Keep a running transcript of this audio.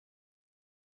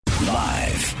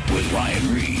with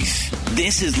Ryan Reese.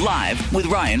 This is Live with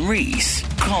Ryan Reese.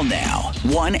 Call now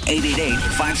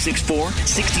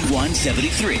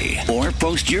 1-888-564-6173 or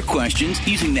post your questions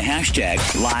using the hashtag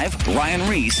Live Ryan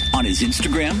Reese on his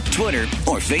Instagram, Twitter,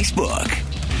 or Facebook.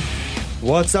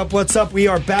 What's up? What's up? We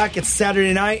are back. It's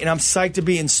Saturday night, and I'm psyched to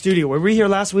be in studio. Were we here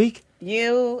last week?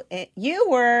 You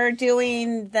were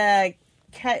doing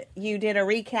you did a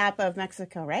recap of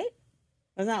Mexico, right?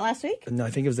 Wasn't that last week? No, I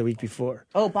think it was the week before.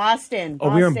 Oh, Boston.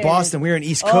 Oh, we were in Boston. We were in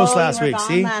East Coast last week.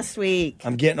 See, last week.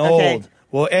 I'm getting old. Okay.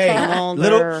 Well, hey, a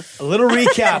little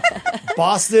recap.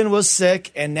 Boston was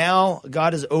sick, and now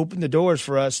God has opened the doors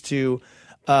for us to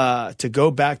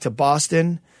go back to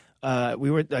Boston. We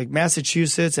were like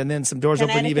Massachusetts, and then some doors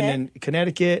opened even in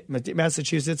Connecticut,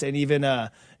 Massachusetts, and even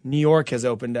New York has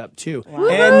opened up too,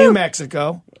 and New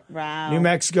Mexico. Wow, New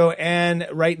Mexico, and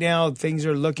right now things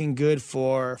are looking good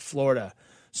for Florida.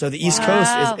 So the East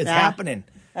Coast it's happening.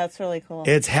 That's really cool.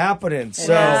 It's happening.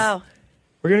 So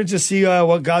we're gonna just see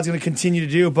what God's gonna continue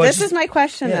to do. But this is my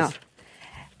question though: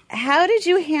 how did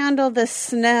you handle the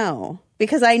snow?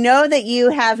 Because I know that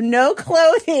you have no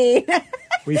clothing.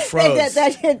 We froze.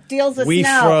 that deals with snow. We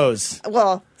froze.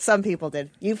 Well, some people did.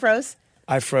 You froze?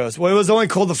 I froze. Well, it was only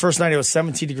cold the first night. It was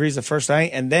 17 degrees the first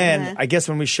night. And then I guess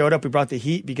when we showed up, we brought the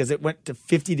heat because it went to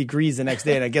 50 degrees the next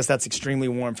day. And I guess that's extremely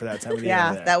warm for that time of the year.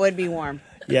 Yeah, that would be warm.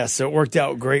 Yeah, so it worked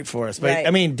out great for us. But,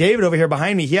 I mean, David over here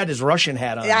behind me, he had his Russian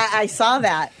hat on. Yeah, I saw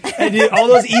that. And dude, all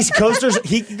those East Coasters,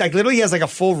 he like literally has like a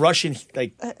full Russian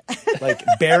like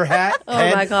bear hat.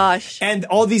 Oh, my gosh. And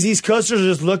all these East Coasters are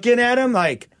just looking at him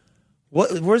like,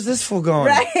 where's this fool going?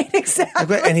 Right,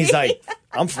 exactly. And he's like,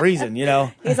 I'm freezing, you know?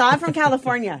 I'm from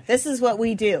California. This is what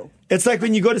we do. It's like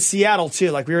when you go to Seattle,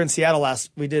 too. Like, we were in Seattle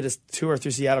we did a tour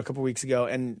through Seattle a couple weeks ago,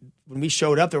 and when we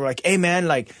showed up, they were like, hey, man,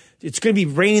 like, it's going to be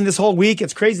raining this whole week.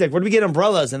 It's crazy. Like, where do we get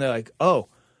umbrellas? And they're like, oh,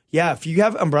 yeah, if you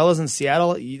have umbrellas in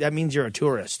Seattle, that means you're a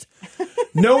tourist.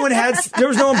 There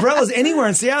was no umbrellas anywhere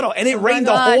in Seattle, and it rained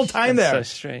the whole time there. That's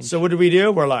so strange. So what did we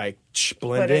do? We're like,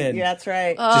 blend in. Yeah, that's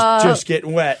right. Just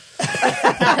getting wet.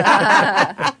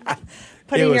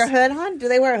 Putting your hood on? Do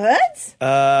they wear hoods?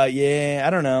 Yeah, I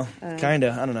don't know.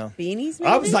 Kinda, I don't know. Beanies,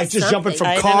 maybe? I was like just jumping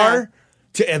from car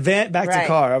to event back to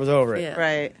car. I was over it. Yeah.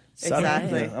 Right, So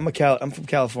exactly. I'm from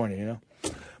California, you know.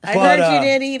 I heard you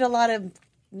did eat a lot of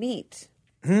meat.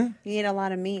 You eat a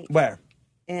lot of meat. Where?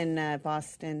 In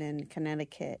Boston and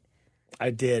Connecticut. I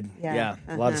did. Yeah.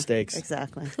 A lot of steaks.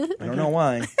 Exactly. I don't know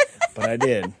why, but I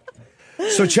did.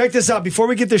 So check this out. Before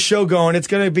we get the show going, it's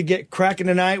going to get cracking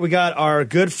tonight. We got our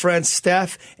good friends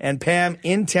Steph and Pam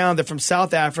in town. They're from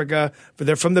South Africa, but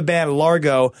they're from the band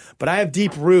Largo. But I have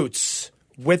deep roots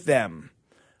with them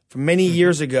from many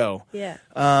years ago. Yeah.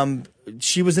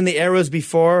 She was in the Arrows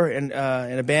before, in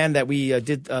a band that we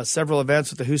did several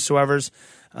events with the Whosoevers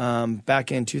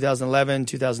back in 2011,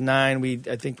 2009.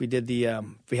 I think we did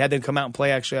we had them come out and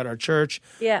play actually at our church.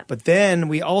 Yeah. But then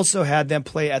we also had them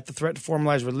play at the Threat to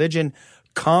Formalize Religion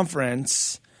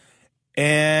conference,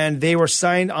 and they were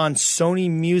signed on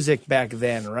Sony Music back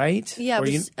then, right? Yeah, it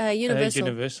was, Universal.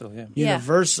 Universal, yeah.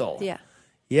 Universal. Yeah.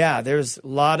 Yeah, there's a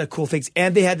lot of cool things.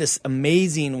 And they had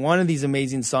one of these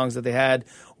amazing songs that they had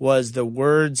was The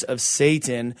Words of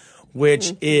Satan,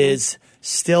 which is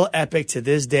still epic to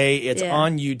this day. It's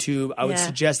on YouTube. I would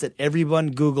suggest that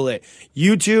everyone Google it.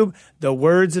 YouTube, The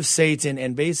Words of Satan,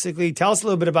 and basically tell us a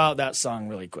little bit about that song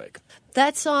really quick.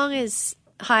 That song is...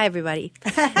 Hi, everybody.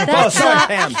 Sorry,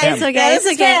 Pam. It's okay. It's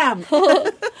okay. Pam.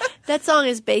 That song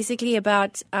is basically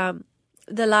about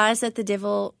the lies that the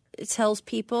devil tells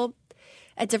people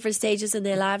at different stages in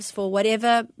their lives for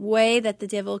whatever way that the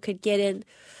devil could get in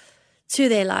to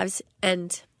their lives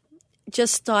and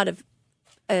just start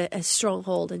a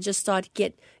stronghold and just start to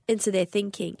get into their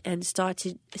thinking and start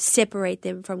to separate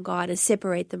them from God and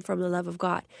separate them from the love of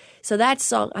God. So that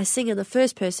song, I sing in the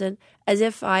first person as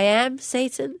if I am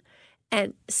Satan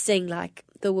and sing like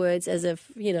the words as if,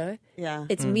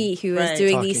 it's me who is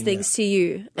doing these things to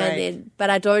you. And then, but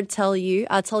I don't tell you,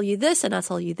 I'll tell you this and I'll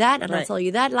tell you that and I'll tell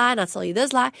you that lie and I'll tell you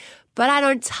this lie. But I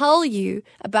don't tell you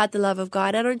about the love of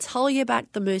God. I don't tell you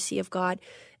about the mercy of God.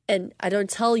 And I don't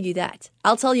tell you that.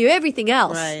 I'll tell you everything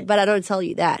else, but I don't tell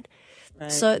you that. Right.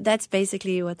 So that's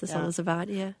basically what the song is about,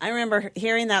 I remember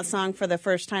hearing that song for the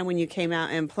first time when you came out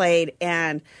and played,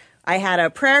 and I had a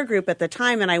prayer group at the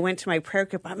time, and I went to my prayer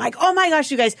group. I'm like, oh my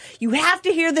gosh, you guys, you have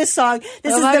to hear this song.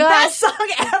 This is the best song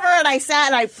ever. And I sat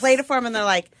and I played it for them, and they're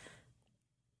like,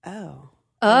 oh.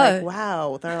 Like,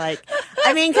 wow. They're like,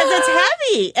 I mean, because it's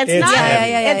heavy.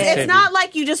 It's not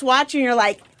like you just watch and you're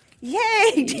like,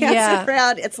 yay, dancing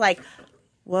around. It's like,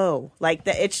 whoa, like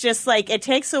it's just like it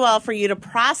takes a while for you to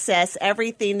process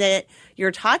everything that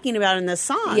you're talking about in this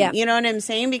song. Yeah. You know what I'm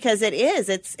saying? Because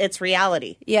it's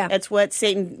reality. Yeah. It's what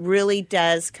Satan really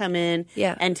does come in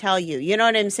and tell you. You know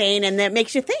what I'm saying? And that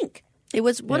makes you think. It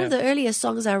was one of the earliest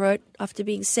songs I wrote after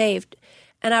being saved.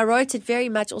 And I wrote it very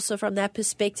much also from that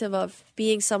perspective of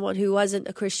being someone who wasn't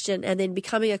a Christian and then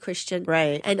becoming a Christian.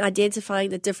 Right. And identifying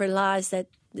the different lies that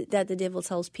the devil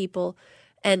tells people.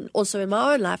 And also in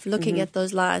my own life, looking at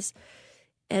those lies.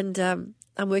 And I'm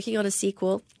working on a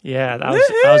sequel. Yeah, I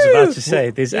was about to say,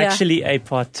 there's actually a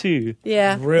part 2.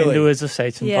 Yeah. Really? In the Words of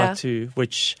Satan Yeah. part 2,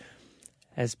 which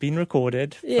has been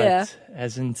recorded, but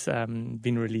hasn't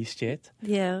been released yet.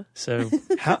 Yeah. So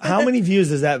How many views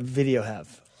does that video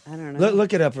have? I don't know.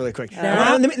 Look it up really quick.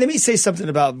 Let me say something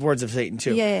about Words of Satan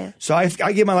too. Yeah. So I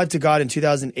gave my life to God in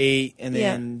 2008, and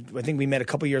then I think we met a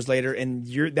couple years later. And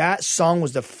that song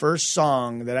was the first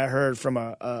song that I heard from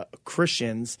a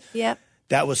Christians. Yep.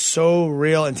 That was so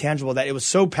real and tangible, that it was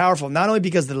so powerful. Not only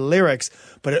because of the lyrics,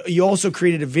 but you also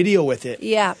created a video with it.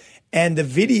 Yeah. And the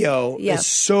video is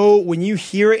so, when you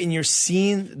hear it and you're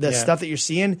seeing the stuff that you're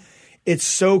seeing, it's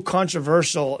so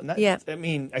controversial. I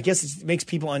mean, I guess it makes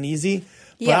people uneasy.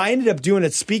 But I ended up doing a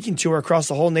speaking tour across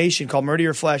the whole nation called Murder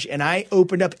Your Flesh, and I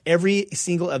opened up every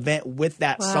single event with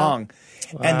that song.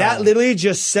 Wow. And that literally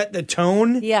just set the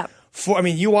tone. Yeah.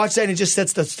 You watch that and it just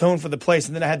sets the tone for the place.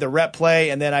 And then I had the rep play,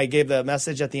 and then I gave the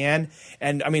message at the end.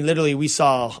 And I mean, literally, we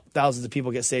saw thousands of people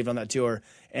get saved on that tour.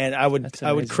 And I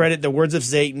would credit the Words of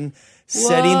Satan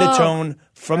setting the tone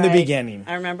from the beginning.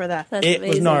 I remember that. It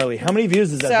was gnarly. How many views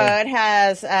does that So it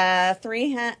has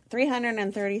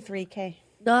 333K.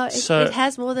 No, it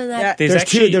has more than that. There's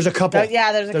two. There's a couple. There's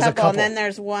a couple. And then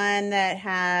there's one that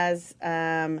has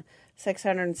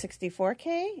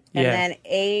 664K and then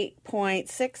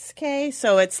 8.6K.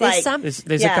 So it's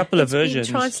there's a couple of versions. It's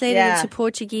been translated into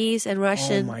Portuguese and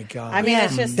Russian. Oh my God. I mean,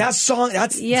 it's just that song.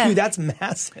 Dude, that's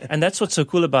massive. And that's what's so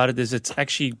cool about it is it's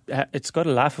got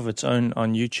a life of its own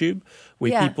on YouTube,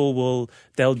 where people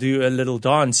they'll do a little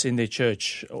dance in their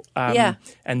church,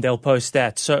 and they'll post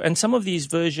that. So, and some of these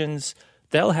versions,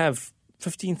 they'll have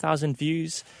 15,000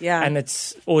 views, and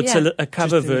it's a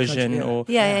cover version,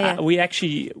 we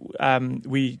actually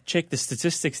we checked the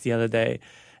statistics the other day,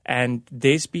 and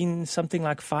there's been something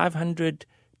like 500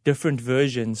 different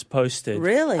versions posted,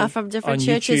 really, from different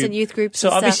churches YouTube. And youth groups.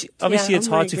 So and obviously, it's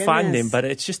hard to find them, goodness. but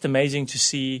it's just amazing to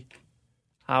see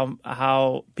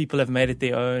how people have made it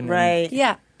their own,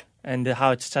 right? And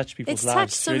how it's touched people's lives.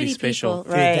 Touched so really many special.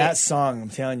 people. Dude, Right. that song, I'm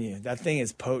telling you, that thing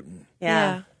is potent.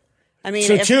 Yeah. I mean,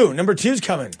 number two's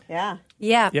coming. Yeah.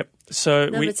 Yep. So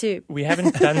Number 2. we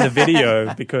haven't done the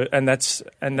video because that's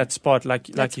part like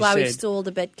That's you why said. we've stalled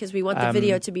a bit, because we want the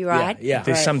video to be right. Yeah.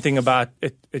 There's something about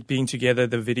it being together,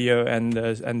 the video and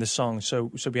the song.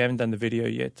 So we haven't done the video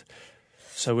yet.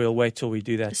 So we'll wait till we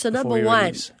do that. So before number we 1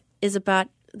 release. is about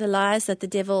the lies that the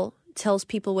devil tells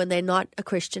people when they're not a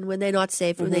Christian, when they're not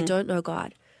saved, when they don't know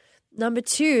God. Number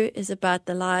 2 is about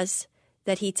the lies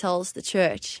that he tells the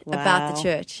church about the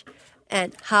church,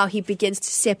 and how he begins to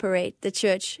separate the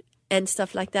church and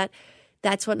stuff like that.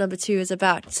 That's what number 2 is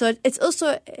about. So it's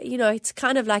also, it's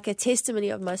kind of like a testimony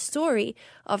of my story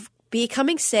of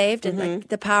becoming saved and like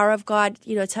the power of God,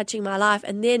 touching my life,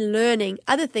 and then learning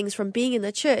other things from being in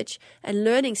the church and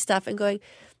learning stuff and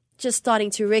just starting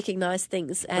to recognize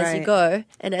things as you go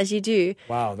and as you do.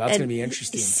 Wow, that's going to be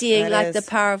interesting. Seeing That the is.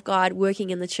 power of God working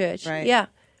in the church. Right. Yeah.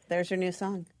 There's your new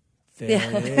song.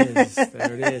 There it is.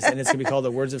 There it is. And it's going to be called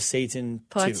The Words of Satan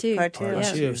Part 2. Part two. Part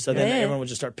Yeah. 2. So then everyone will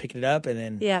just start picking it up and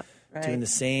then doing the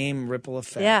same ripple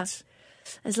effect. Yeah.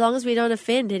 As long as we don't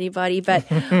offend anybody. But,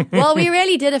 well, we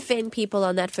really did offend people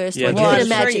on that first one. Well, You I'm can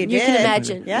sure imagine. you You can did.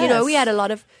 imagine. Yes. We had a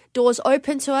lot of doors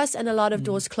open to us and a lot of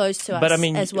doors closed to us But I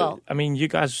mean, as well. you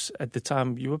guys at the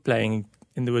time, you were playing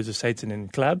in the Words of Satan in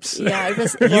clubs. Yeah, it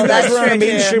was. You guys that's were on a true, too.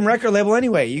 mainstream record label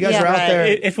anyway. You guys Yeah. are out Right. there.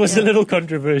 It was a little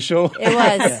controversial. It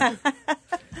was.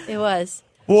 It was.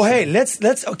 Well, hey, let's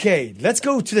go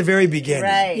to the very beginning.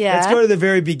 Right. Yeah. Let's go to the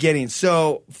very beginning.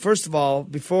 So, first of all,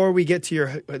 before we get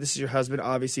to this is your husband.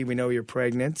 Obviously, we know you're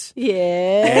pregnant.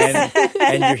 Yeah.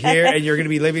 And you're here, and you're going to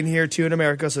be living here too in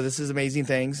America. So this is amazing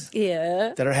things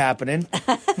Yeah. that are happening.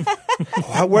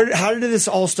 How did this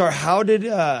all start? How did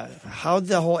the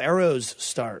whole Arrows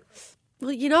start?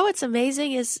 Well, what's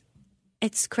amazing is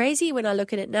it's crazy when I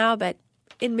look at it now, but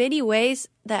in many ways,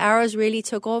 the Arrows really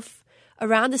took off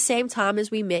around the same time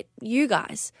as we met you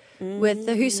guys with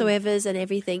the Whosoevers and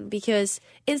everything, because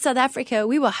in South Africa,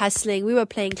 we were hustling, we were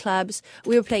playing clubs,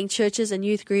 we were playing churches and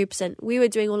youth groups, and we were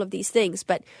doing all of these things,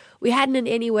 but we hadn't in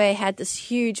any way had this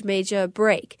huge major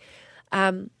break.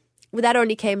 that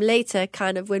only came later,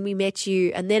 kind of when we met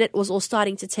you, and then it was all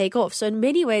starting to take off. So in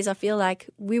many ways, I feel like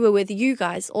we were with you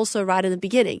guys also right in the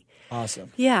beginning.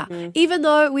 Awesome. Yeah. Even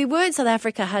though we were in South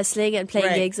Africa hustling and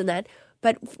playing gigs and that,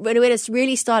 but when it's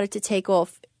really started to take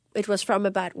off, it was from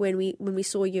about when we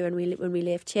saw you and when we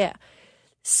left here.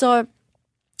 So,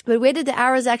 but where did the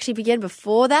arrows actually begin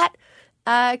before that?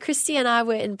 Christy and I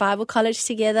were in Bible college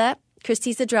together.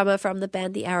 Christy's the drummer from the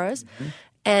band The Arrows.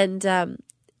 And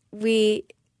we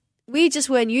just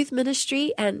were in youth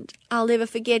ministry, and I'll never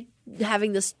forget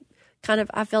having this kind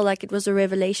of, I felt like it was a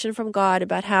revelation from God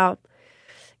about how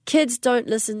kids don't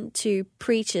listen to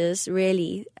preachers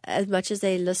really as much as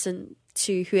they listen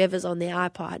to whoever's on their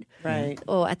iPod. Right.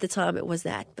 Or at the time it was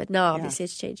that, but now obviously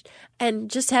it's changed. And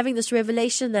just having this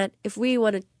revelation that if we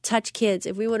want to touch kids,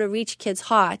 if we want to reach kids'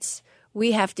 hearts,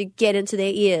 we have to get into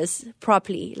their ears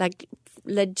properly, like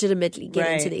legitimately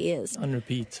get into their ears. On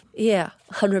repeat. Yeah,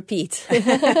 on repeat.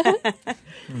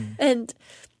 And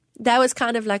that was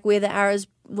kind of like where the Arrows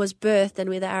was birthed and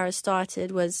where the Arrows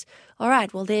started was, all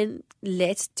right, well then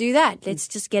let's do that. Let's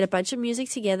just get a bunch of music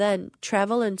together and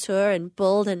travel and tour and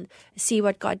build and see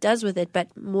what God does with it.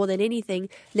 But more than anything,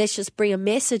 let's just bring a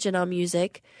message in our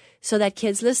music so that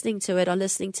kids listening to it are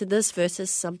listening to this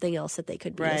versus something else that they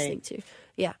could be listening to.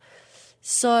 Yeah.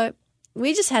 So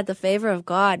we just had the favor of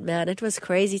God, man. It was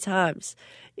crazy times.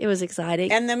 It was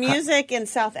exciting. And the music in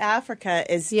South Africa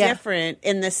is different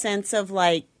in the sense of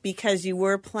like, because you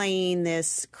were playing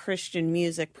this Christian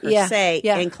music per se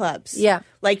in clubs. Yeah.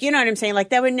 Like, you know what I'm saying? Like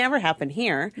that would never happen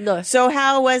here. No. So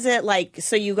how was it like,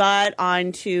 so you got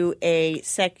onto a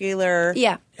secular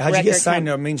How'd you get signed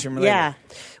to a mainstream label? Yeah.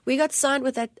 We got signed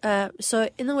with that. So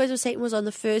In the Words of Satan was on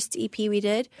the first EP we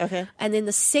did. Okay. And then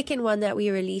the second one that we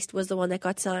released was the one that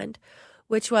got signed,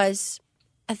 which was,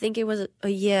 I think it was a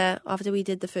year after we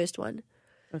did the first one.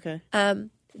 Okay.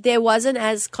 There wasn't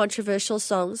as controversial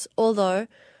songs, although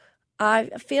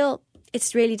I feel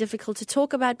it's really difficult to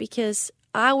talk about because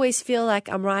I always feel like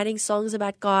I'm writing songs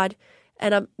about God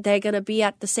and they're going to be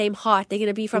at the same heart. They're going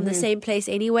to be from the same place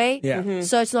anyway. Yeah.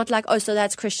 So it's not like, oh, so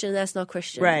that's Christian, that's not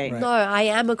Christian. Right. No, I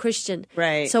am a Christian.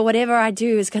 Right. So whatever I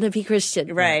do is going to be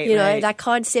Christian. Right, You know, right. I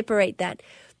can't separate that.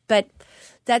 But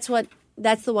that's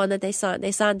the one that they signed.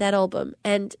 They signed that album.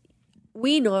 And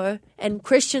we know, and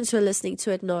Christians who are listening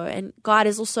to it know, and God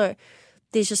is also,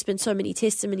 there's just been so many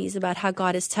testimonies about how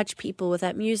God has touched people with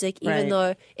that music, even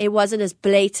though it wasn't as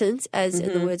blatant as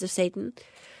In the Words of Satan.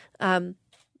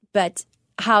 But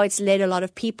how it's led a lot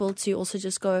of people to also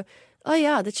just go, oh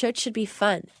yeah, the church should be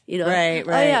fun, you know? Right.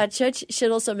 Oh yeah, church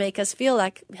should also make us feel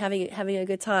like having a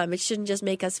good time. It shouldn't just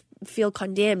make us feel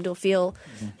condemned or feel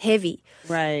heavy.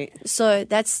 Right. So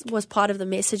was part of the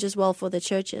message as well for the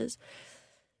churches.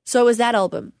 So it was that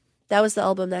album. That was the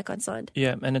album that got signed.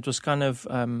 Yeah, and it was kind of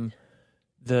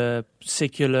the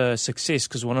secular success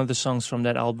because one of the songs from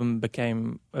that album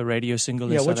became a radio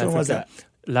single in South Africa. Which one was that?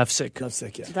 Lovesick.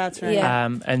 Lovesick, yeah. That's right. Yeah.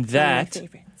 And that,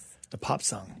 The pop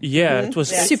song. yeah, it was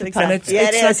super pop. and it's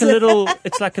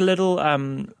like a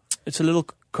little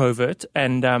covert,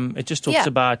 and it just talks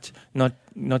about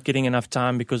not getting enough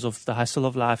time because of the hustle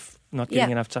of life, not getting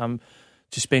enough time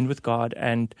to spend with God,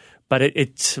 but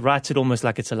it writes it almost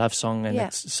like it's a love song, and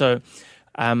it's so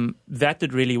that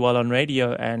did really well on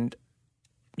radio, and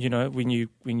you know when you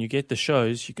get the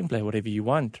shows, you can play whatever you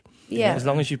want. Yeah. As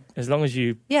long as you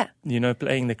you know,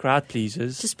 playing the crowd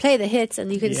pleasers. Just play the hits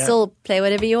and you can still play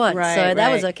whatever you want. Right, so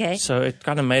that was right. okay. So it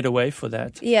kind of made a way for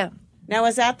that. Yeah. Now,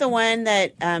 was that the one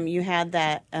that you had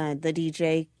that the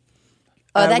DJ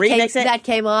That remix that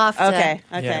came after. Okay.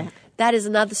 Yeah. That is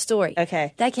another story.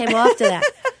 Okay. That came after that.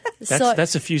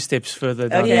 That's a few steps further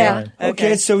down Okay. the Yeah. line.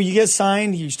 Okay, so you get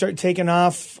signed, you start taking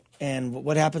off, and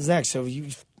what happens next?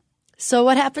 So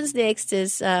what happens next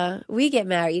is we get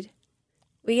married.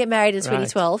 We get married in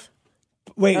 2012.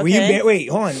 Wait, Okay. wait,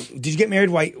 hold on. Did you get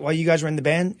married while you guys were in the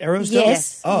band, Arrows? still?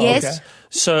 Yes. Oh, yes. okay.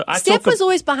 So I Steph talk was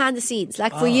always behind the scenes,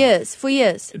 like for years.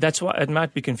 That's why it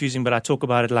might be confusing, but I talk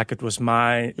about it like it was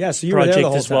my Yeah, so you were there project the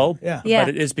whole as well. time. Yeah. Yeah.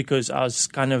 But it is because I was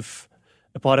kind of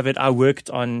a part of it. I worked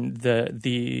on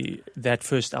that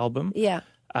first album. Yeah.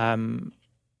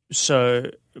 So,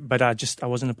 but I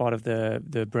wasn't a part of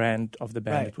the brand of the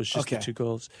band. Right. It was just Okay. the two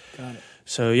girls. Got it.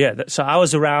 So yeah, so I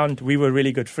was around. We were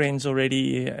really good friends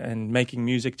already, and making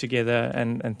music together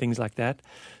and things like that.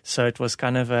 So it was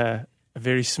kind of a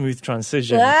very smooth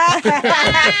transition.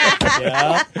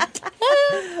 Yeah.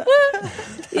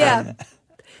 Yeah.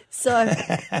 So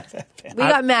we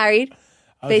got married,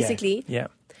 basically. Yeah.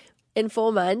 In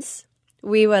 4 months.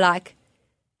 We were like,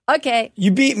 okay.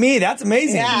 You beat me. That's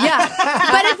amazing. Yeah.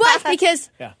 But it was because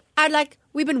Yeah.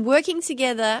 we've been working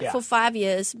together for 5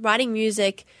 years, writing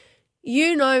music,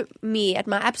 you know me at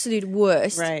my absolute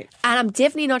worst. Right. And I'm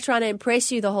definitely not trying to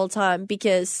impress you the whole time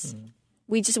because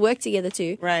we just work together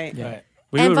too. Right. Yeah. Right.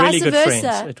 We And were really vice good versa.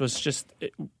 friends. It was just,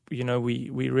 we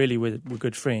really were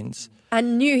good friends. I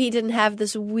knew he didn't have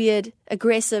this weird,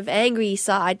 aggressive, angry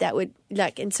side that would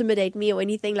like intimidate me or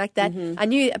anything like that. I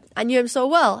knew him so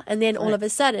well. And then all of a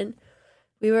sudden,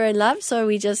 we were in love. So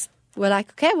we just were like,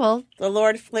 okay, well. The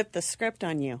Lord flipped the script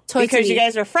on you. Totally. Because you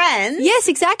guys are friends. Yes,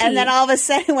 exactly. And then all of a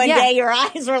sudden one day your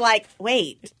eyes were like,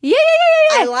 wait, Yeah.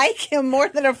 I like him more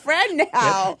than a friend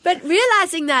now. But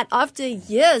realizing that after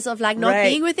years of like not Right.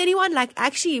 being with anyone, like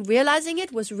actually realizing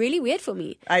it was really weird for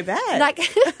me. I bet. Like,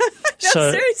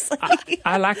 So seriously.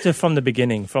 I liked her from the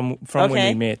beginning, from when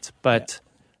Okay. we met, but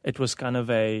it was kind of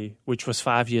which was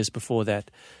 5 years before that.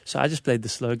 So I just played the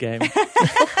slow game.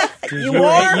 You wore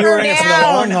were her in it for the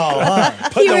long down. haul, huh?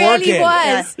 Put he the work really in.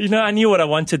 was. I knew what I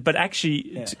wanted, but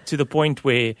actually to the point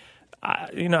where,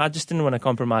 I just didn't want to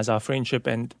compromise our friendship.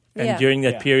 And Yeah. during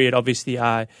that Yeah. period, obviously,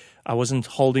 I wasn't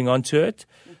holding on to it.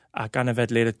 I kind of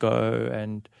had let it go.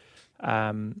 And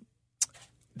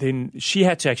then she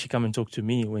had to actually come and talk to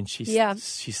me when she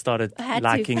started I had to.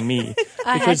 liking me.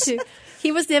 I had Because to.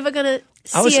 He was never going to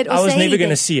see I was it or say never anything. going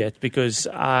to see it because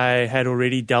I had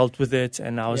already dealt with it,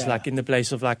 and I was Yeah. like in the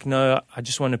place of like, no, I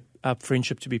just want our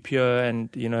friendship to be pure, and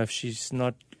if she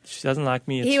doesn't like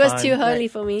me, it's He was fine. too holy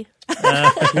for me. He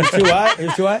was too what? He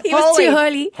was too what? He was too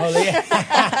holy. Holy.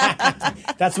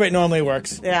 That's the way it normally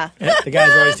works. Yeah. The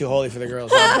guys are always too holy for the girls.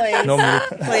 Please. Normally,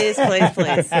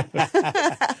 Please.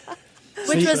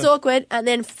 Which was awkward. And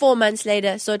then 4 months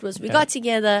later, so it was, we got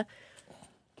together,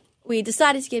 we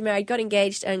decided to get married, got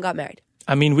engaged, and got married.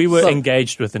 I mean, we were So-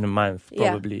 engaged within a month, Yeah.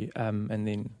 probably, and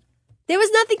then There was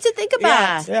nothing to think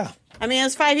about. Yeah. Yeah. I mean, it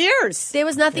was 5 years. There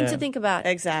was nothing Yeah. to think about.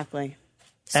 Exactly.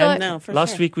 So, and No, for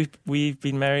last sure. week we've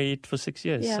been married for 6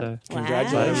 years. Yeah. So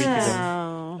Congratulations.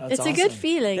 Wow. That's it's a good awesome.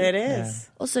 feeling. It is.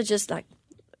 Also, just like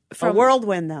A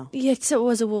whirlwind, though. Yeah, it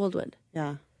was a whirlwind.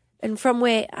 Yeah. And from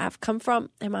where I've come from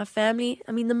and my family,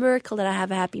 I mean, the miracle that I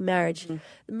have a happy marriage, the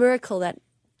miracle that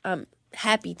I'm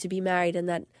happy to be married and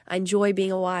that I enjoy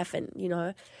being a wife and,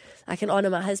 I can honor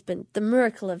my husband. The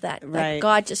miracle of that. Right. Like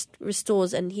God just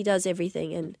restores and he does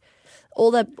everything. And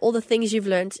all the things you've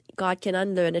learned, God can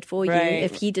unlearn it for you Right.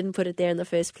 if he didn't put it there in the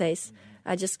first place.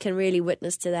 I just can really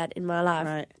witness to that in my life.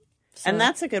 Right. So- And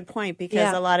that's a good point because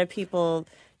Yeah. a lot of people,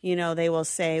 they will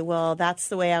say, well, that's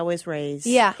the way I was raised.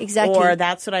 Yeah, exactly. Or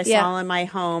that's what I Yeah. saw in my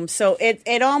home. So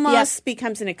it almost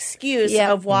becomes an excuse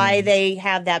Yeah. of why they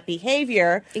have that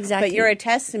behavior. Exactly. But you're a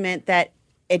testament that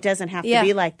it doesn't have to Yeah.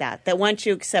 be like that. That once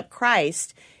you accept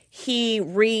Christ, he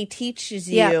reteaches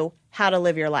you Yeah. how to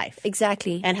live your life.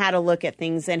 Exactly. And how to look at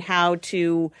things and how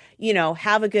to,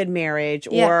 have a good marriage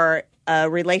Yeah. or a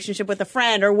relationship with a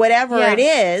friend or whatever Yeah. it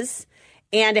is,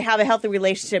 and to have a healthy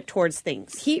relationship towards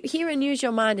things. He renews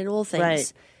your mind in all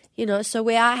things. Right. So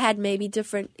where I had maybe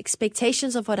different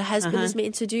expectations of what a husband is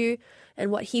meant to do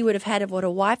and what he would have had of what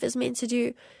a wife is meant to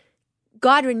do,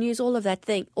 God renews all of that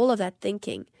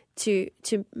thinking to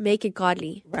make it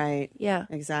godly. Right. Yeah.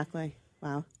 Exactly.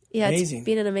 Wow. Yeah, Amazing. it's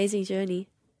been an amazing journey.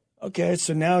 Okay,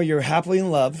 so now you're happily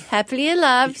in love. Happily in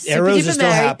love. super Arrows duper are still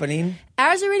married. happening.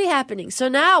 Arrows are really happening. So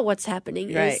now what's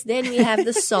happening Right. is then we have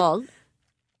this song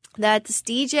that this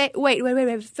DJ... Wait.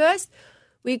 First,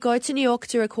 we go to New York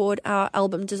to record our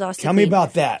album, Disaster Tell me Queen.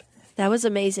 about that. That was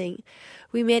amazing.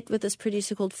 We met with this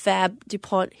producer called Fab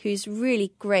DuPont, who's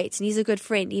really great, and he's a good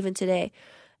friend even today.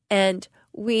 And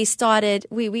we started,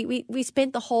 we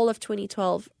spent the whole of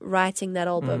 2012 writing that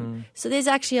album. So there's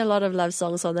actually a lot of love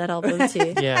songs on that album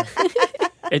too. yeah,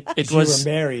 it You was.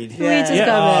 were married. We just got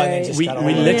Oh, and then married. just We got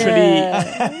we on. literally,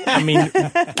 I mean,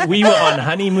 we were on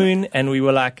honeymoon and we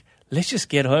were like, let's just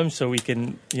get home so we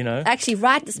can, Actually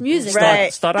write this music.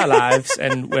 Right. start our lives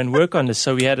and work on this.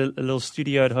 So we had a little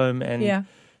studio at home and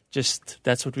just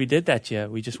that's what we did that year.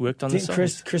 We just worked on the Didn't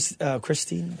songs.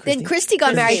 Christine? Then Christy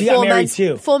got married She got 4 married months.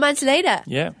 too. 4 months later.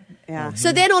 Yeah. Yeah.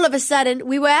 So then all of a sudden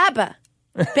we were ABBA.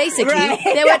 Basically, Right.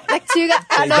 there were like two guys.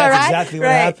 I know, That's right? exactly what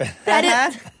Right. happened. That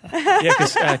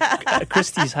is- Yeah, because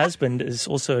Christy's husband is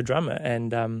also a drummer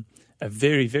and a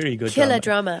very, very good killer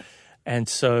drummer. drummer. And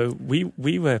so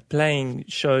we were playing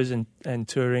shows and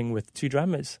touring with 2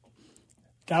 drummers.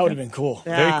 That would have been cool.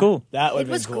 Yeah. Very cool. That would It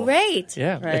have was been cool. great.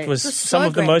 Yeah, Right. it was It was so some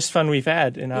of the great. most fun we've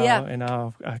had in our Yeah. in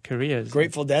our careers.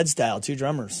 Grateful Dead style, 2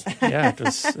 drummers. Yeah, it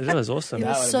was awesome. It That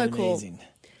was would have so been cool. amazing.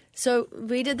 So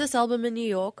we did this album in New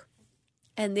York,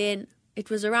 and then it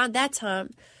was around that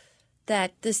time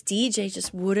that this DJ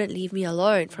just wouldn't leave me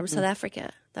alone from South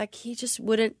Africa. Like he just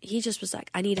wouldn't. He just was like,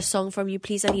 "I need a song from you,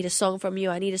 please. I need a song from you.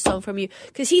 I need a song from you."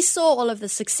 Because he saw all of the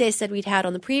success that we'd had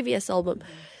on the previous album,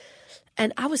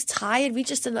 And I was tired. We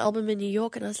just did an album in New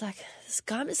York, and I was like, this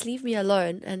guy must leave me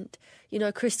alone. And,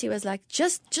 Christy was like,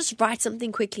 just write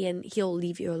something quickly and he'll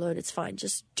leave you alone. It's fine.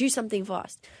 Just do something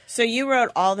fast. So you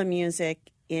wrote all the music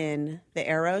in the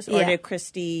Arrows? Or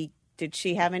did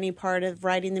she have any part of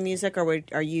writing the music, or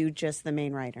are you just the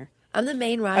main writer? I'm the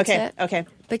main writer. Okay.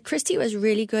 But Christy was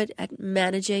really good at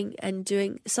managing and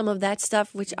doing some of that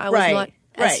stuff, which I was not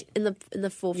in the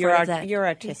forefront of that. You're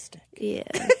artistic. Yeah.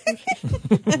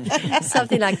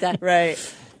 Something like that. Right.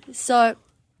 So,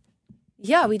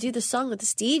 yeah, we do the song with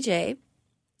this DJ,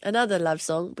 another love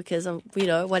song because of,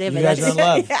 whatever. You guys are in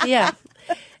love. Yeah.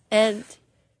 And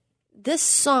this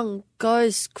song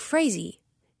goes crazy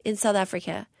in South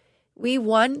Africa. We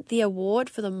won the award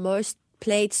for the most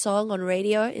played song on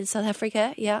radio in South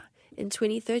Africa, in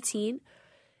 2013.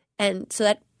 And so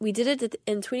that we did it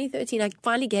in 2013. I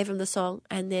finally gave him the song,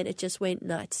 and then it just went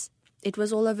nuts. It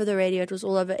was all over the radio. It was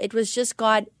all over. It was just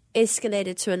God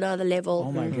escalated to another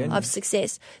level of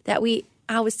success that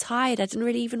I was tired. I didn't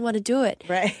really even want to do it.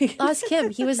 Right. Ask him.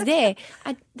 He was there.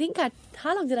 I think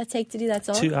how long did I take to do that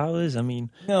song? 2 hours. I mean,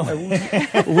 No.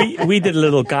 we did a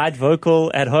little guide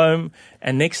vocal at home,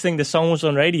 and next thing the song was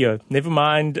on radio. Never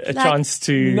mind a chance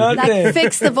to Nothing.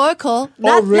 fix the vocal.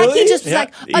 Really? Like he just was Yeah.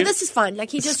 like, oh, this is fine.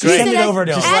 Like he just Straight. used Send it over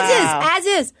to him. as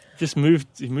is. just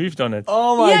moved on it.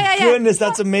 Oh my Yeah. goodness,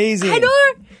 that's amazing. I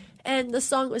know. And the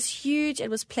song was huge.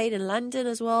 It was played in London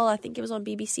as well. I think it was on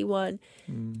BBC One.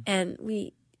 And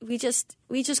we just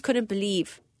couldn't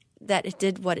believe that it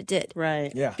did what it did.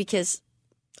 Right. Yeah. Because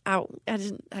I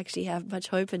didn't actually have much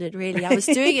hope in it, really. I was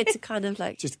doing it to kind of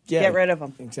like, Just Get rid of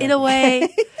them. Exactly. in a way,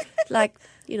 like,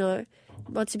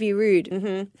 not to be rude.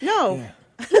 No.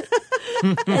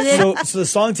 And then So the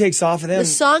song takes off, and then the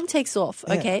song takes off,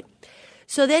 okay?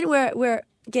 So then we're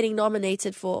getting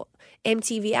nominated for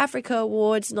MTV Africa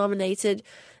Awards, nominated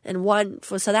and won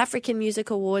for South African Music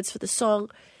Awards for the song.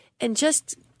 And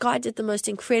just God did the most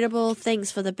incredible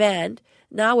things for the band.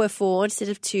 Now we're 4 instead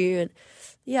of 2. And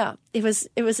yeah, it was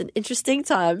an interesting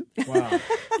time. wow.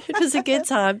 It was a good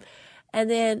time. And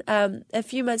then a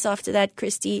few months after that,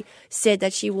 Christy said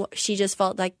that she just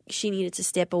felt like she needed to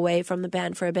step away from the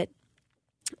band for a bit.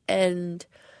 And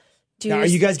Now, are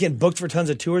you guys getting booked for tons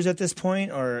of tours at this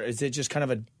point, or is it just kind of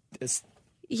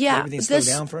everything slow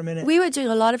down for a minute? We were doing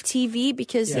a lot of TV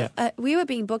because we were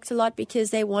being booked a lot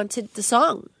because they wanted the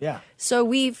song. Yeah. So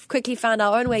we've quickly found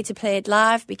our own way to play it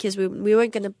live because we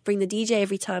weren't going to bring the DJ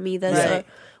every time either. Right. So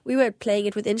we were playing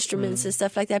it with instruments and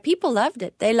stuff like that. People loved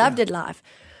it. They loved it live.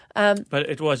 But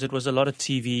it was a lot of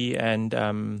TV and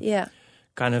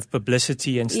kind of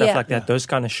publicity and stuff like that. Those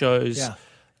kind of shows.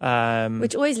 Yeah.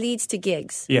 Which always leads to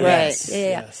gigs. Yeah. Right. Yes. Yeah.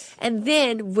 Yes. And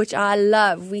then, which I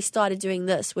love, we started doing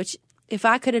this, which if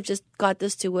I could have just got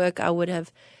this to work, I would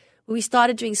have. We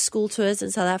started doing school tours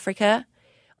in South Africa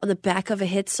on the back of a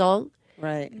hit song.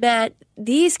 Right. Man,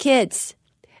 these kids,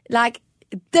 like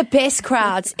the best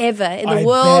crowds ever in the I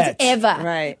world bet. ever.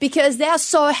 Right. Because they're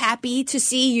so happy to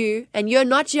see you and you're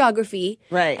not geography.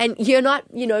 Right. And you're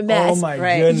not, math. Oh my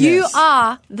Right. goodness. You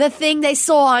are the thing they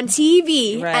saw on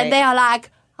TV. Right. And they are like,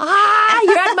 you're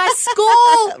at my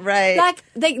school. Right. Like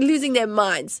they're losing their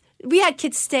minds. We had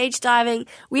kids stage diving.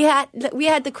 We had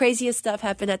the craziest stuff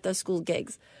happen at those school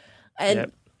gigs. And Yeah.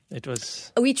 It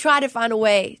was. we try to find a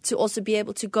way to also be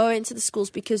able to go into the schools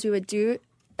because we would do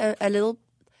a little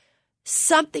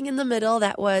something in the middle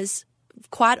that was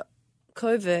quite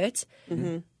covert,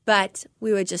 but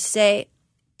we would just say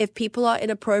if people are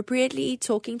inappropriately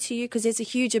talking to you, because there's a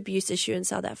huge abuse issue in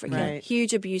South Africa, Right.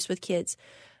 huge abuse with kids,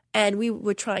 and we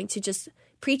were trying to just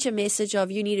preach a message of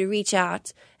you need to reach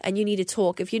out and you need to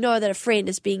talk. If you know that a friend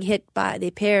is being hit by their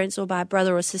parents or by a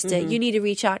brother or sister, you need to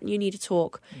reach out and you need to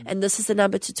talk. And this is the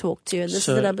number to talk to and this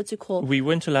is the number to call. We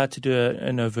weren't allowed to do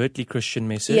an overtly Christian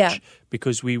message Yeah.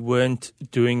 because we weren't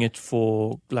doing it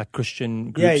for like Christian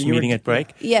groups you were- meeting at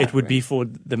break. Yeah. It would be for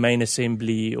the main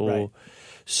assembly or Right.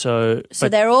 so. So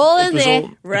but they're all it in was there. All,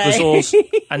 Right. It was all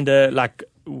under like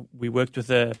we worked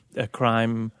with a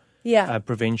crime Yeah.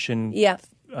 prevention. Yeah.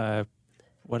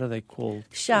 What are they called?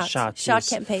 Shout yes.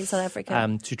 campaign South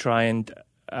Africa. To try and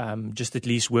just at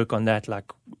least work on that, like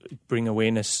bring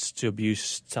awareness to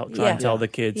abuse, try and tell the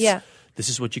kids, Yeah. this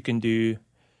is what you can do.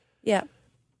 Yeah.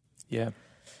 Yeah.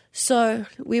 So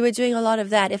we were doing a lot of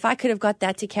that. If I could have got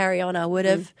that to carry on, I would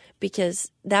have, because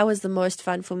that was the most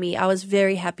fun for me. I was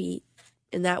very happy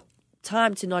in that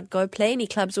time to not go play any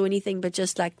clubs or anything, but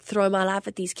just like throw my life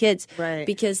at these kids. Right.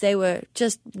 Because they were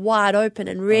just wide open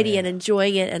and ready and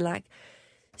enjoying it. And like,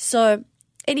 so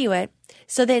anyway,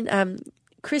 so then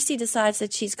Christy decides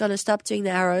that she's going to stop doing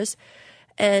the Arrows.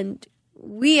 And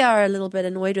we are a little bit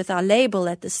annoyed with our label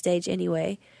at this stage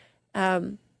anyway.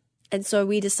 And so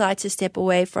we decided to step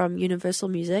away from Universal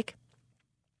Music,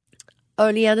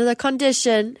 only under the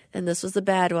condition, and this was the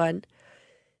bad one,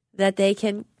 that they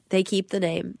keep the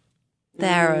name, the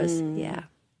Arrows. Yeah.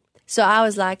 So I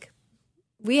was like,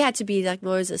 we had to be like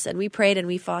Moses, and we prayed and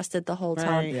we fasted the whole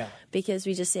time because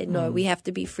we just said, no, we have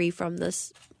to be free from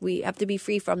this. We have to be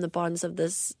free from the bonds of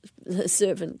this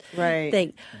servant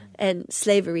thing and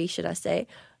slavery, should I say.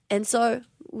 And so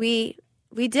we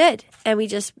did, and we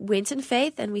just went in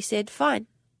faith and we said, fine,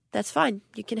 that's fine.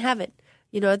 You can have it.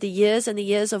 You know, the years and the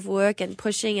years of work and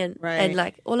pushing and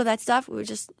like all of that stuff, we were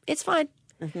just, it's fine.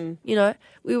 Mm-hmm. You know,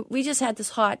 we just had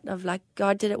this heart of like,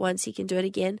 God did it once, he can do it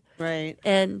again. Right.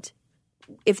 And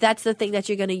if that's the thing that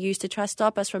you're going to use to try to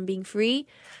stop us from being free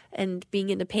and being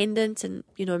independent and,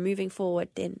 you know, moving forward,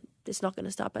 then it's not going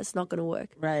to stop us. It's not going to work.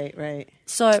 Right, right.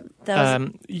 So that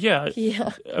was... yeah.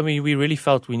 I mean, we really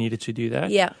felt we needed to do that.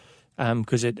 Yeah.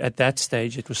 Because at that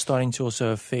stage, it was starting to also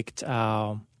affect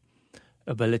our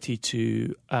ability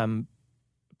to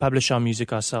publish our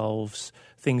music ourselves,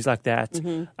 things like that,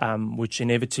 which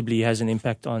inevitably has an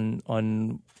impact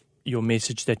on your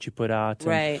message that you put out.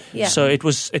 Right. Yeah. So it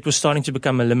was starting to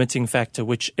become a limiting factor,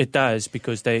 which it does,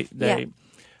 because they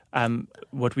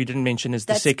what we didn't mention is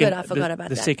That's the second good. I forgot about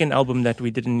the that. second album that we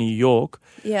did in New York.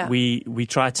 Yeah. We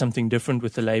tried something different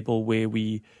with the label where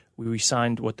we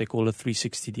signed what they call a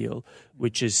 360 deal,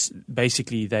 which is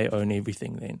basically they own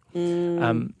everything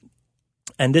then.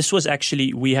 And this was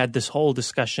actually, we had this whole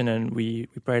discussion and we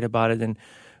prayed about it, and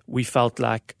we felt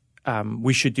like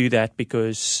we should do that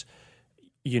because,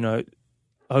 you know,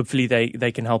 hopefully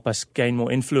they can help us gain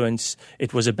more influence.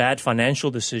 It was a bad financial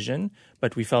decision,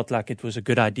 but we felt like it was a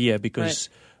good idea because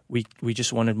we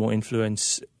just wanted more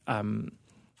influence, and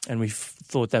we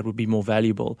thought that would be more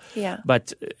valuable. Yeah.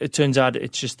 But it turns out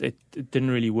it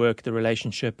didn't really work, the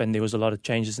relationship, and there was a lot of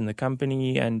changes in the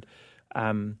company, and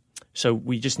so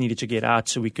we just needed to get out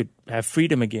so we could have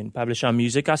freedom again, publish our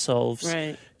music ourselves,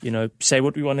 you know, say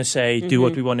what we want to say, do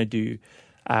what we want to do.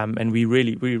 And we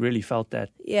really felt that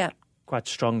quite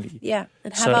strongly. Yeah,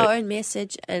 and have our own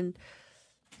message and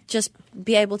just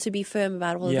be able to be firm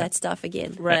about all of that stuff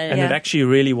again. Right. And it actually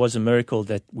really was a miracle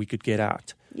that we could get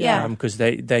out. Yeah. Because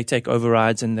they take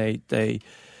overrides and they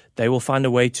will find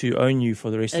a way to own you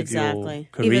for the rest of your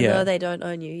career. Even though they don't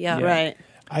own you. Yeah. Right.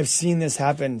 I've seen this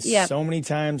happen so many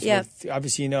times. With,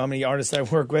 obviously, you know how many artists I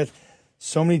work with.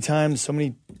 So many times, so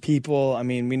many people. I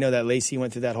mean, we know that Lacey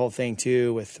went through that whole thing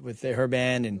too with her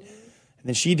band, and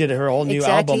then she did her whole new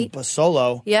album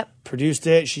solo. Yep, produced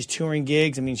it. She's touring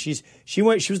gigs. I mean, she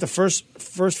was the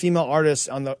first female artist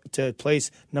to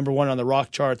place #1 on the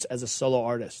rock charts as a solo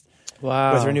artist.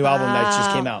 Wow! With her new album that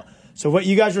just came out. So what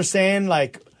you guys were saying,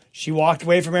 like she walked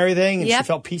away from everything and she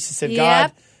felt peace and said,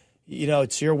 God, you know,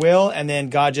 it's your will. And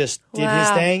then God just did his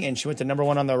thing, and she went to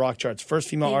 #1 on the rock charts. First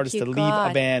female artist to leave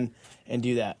a band and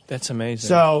do that. That's amazing.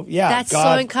 So, that's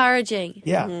God, so encouraging.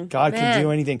 Yeah, God can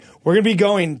do anything. We're going to be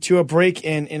going to a break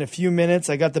in a few minutes.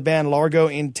 I got the band Largo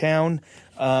in town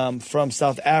from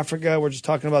South Africa. We're just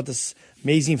talking about this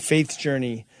amazing faith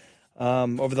journey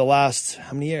over the last,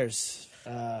 how many years?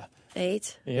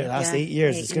 8. The last 8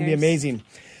 years. It's going to be amazing.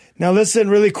 Now, listen,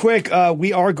 really quick.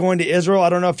 We are going to Israel. I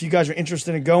don't know if you guys are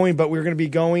interested in going, but we're going to be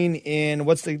going in,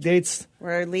 what's the dates?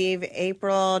 We're leave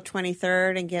April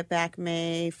 23rd and get back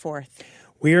May 4th.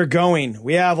 We are going.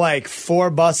 We have like 4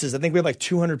 buses. I think we have like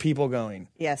 200 people going.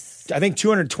 Yes. I think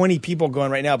 220 people going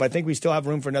right now, but I think we still have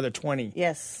room for another 20.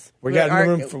 Yes. We got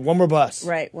room for one more bus.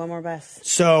 Right, one more bus.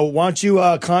 So why don't you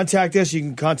contact us? You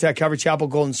can contact Calvary Chapel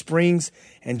Golden Springs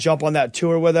and jump on that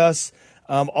tour with us.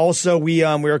 Also, we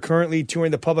are currently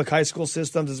touring the public high school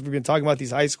systems, as we've been talking about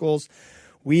these high schools.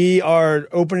 We are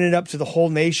opening it up to the whole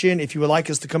nation. If you would like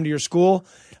us to come to your school,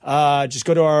 just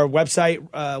go to our website.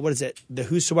 What is it?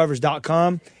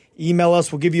 thewhosoevers.com. Email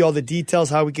us. We'll give you all the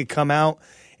details how we could come out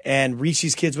and reach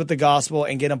these kids with the gospel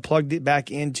and get them plugged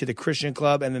back into the Christian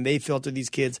club, and then they filter these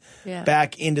kids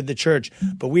back into the church.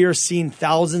 But we are seeing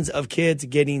thousands of kids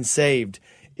getting saved.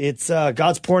 It's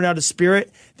God's pouring out His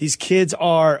Spirit. These kids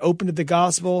are open to the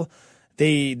gospel.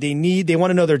 They want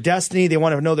to know their destiny. They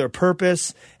want to know their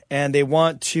purpose, and they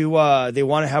want to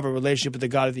have a relationship with the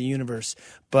God of the universe.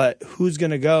 But who's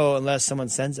going to go unless someone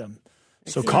sends them?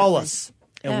 So call us,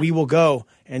 and we will go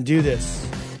and do this.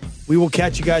 We will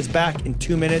catch you guys back in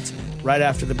 2 minutes, right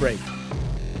after the break.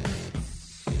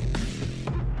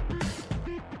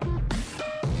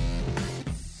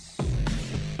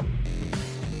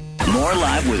 More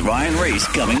live Live with Ryan Reese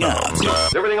coming up.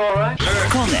 Is everything all right?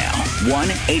 Call now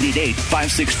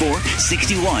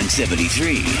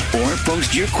 1-888-564-6173 or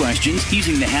post your questions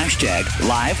using the hashtag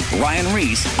Live Ryan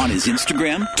Reese on his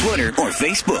Instagram, Twitter, or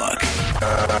Facebook.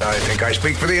 I think I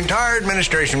speak for the entire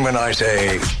administration when I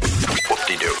say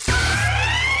whoop-de-doo.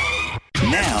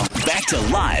 Now, back to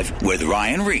Live with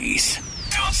Ryan Reese.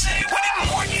 Don't say we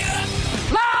didn't warn you.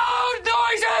 Loud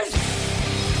noises!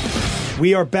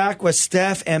 We are back with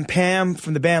Steph and Pam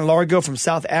from the band Largo from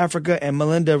South Africa and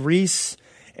Melinda Reese.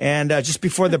 And just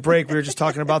before the break, we were just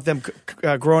talking about them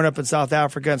growing up in South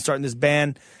Africa and starting this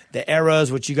band, The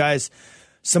Eras, which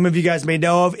some of you guys may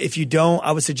know of. If you don't,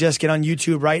 I would suggest get on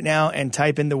YouTube right now and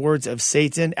type in the words of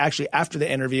Satan. Actually, after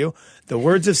the interview, the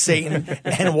words of Satan,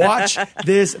 and watch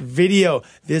this video.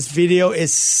 This video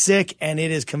is sick, and it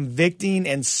is convicting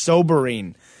and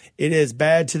sobering. It is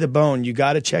bad to the bone. You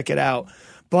got to check it out.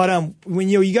 But when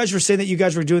you guys were saying that you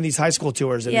guys were doing these high school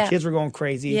tours and the kids were going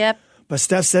crazy. Yep. But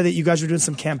Steph said that you guys were doing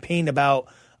some campaign about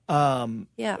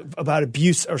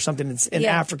abuse or something in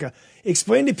Africa.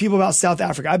 Explain to people about South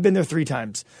Africa. I've been there 3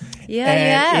 times.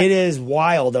 And it is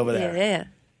wild over there. Yeah.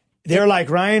 They're like,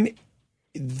 Ryan,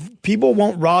 people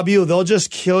won't rob you. They'll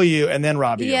just kill you and then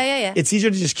rob you. Yeah. It's easier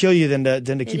to just kill you than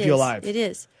to keep you alive. It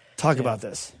is. Talk about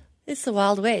this. It's the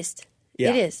Wild West.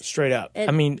 Yeah, it is. Straight up.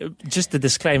 I mean, just a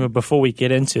disclaimer before we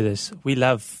get into this. We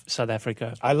love South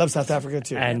Africa. I love South Africa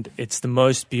too. And it's the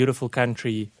most beautiful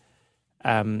country.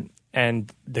 And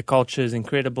the culture is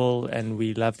incredible and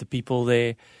we love the people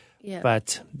there. Yeah.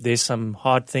 But there's some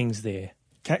hard things there.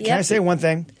 Can I say one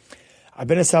thing? I've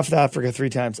been to South Africa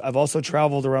 3 times. I've also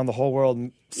traveled around the whole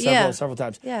world several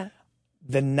times. Yeah.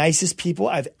 The nicest people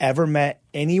I've ever met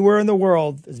anywhere in the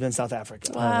world has been South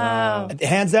Africa. Wow.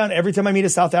 Hands down, every time I meet a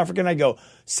South African, I go,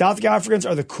 South Africans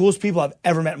are the coolest people I've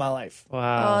ever met in my life.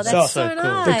 Wow. Oh, that's so cool.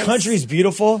 nice. The country's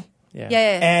beautiful.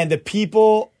 Yeah. And the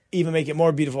people even make it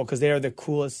more beautiful because they are the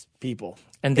coolest people.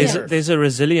 And there's a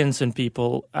resilience in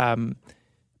people.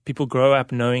 People grow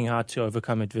up knowing how to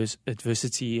overcome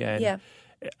adversity. And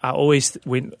we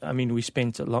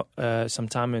spent some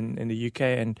time in the UK,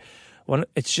 and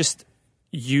it's just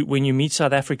when you meet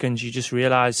South Africans, you just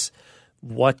realize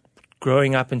what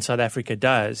growing up in South Africa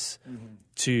does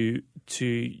to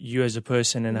you as a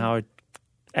person, and how it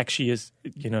actually is.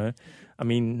 I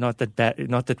mean, not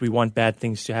that we want bad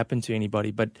things to happen to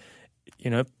anybody, but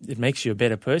it makes you a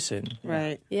better person.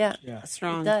 Right. Yeah.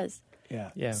 Strong. It does.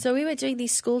 Yeah. So we were doing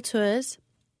these school tours,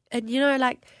 and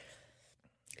like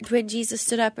when Jesus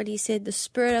stood up and he said, "The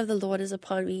Spirit of the Lord is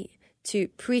upon me to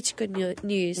preach good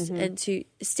news and to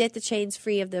set the chains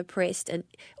free of the oppressed," and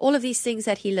all of these things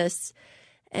that he lists.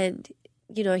 And,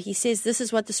 he says, this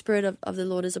is what the Spirit of the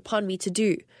Lord is upon me to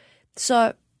do.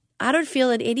 So I don't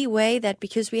feel in any way that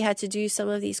because we had to do some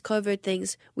of these covert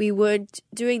things, we weren't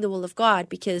doing the will of God,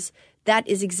 because that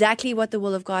is exactly what the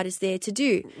will of God is there to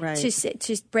do, right.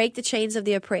 to break the chains of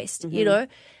the oppressed,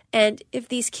 And if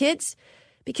these kids,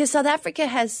 because South Africa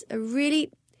has a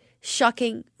really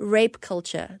shocking rape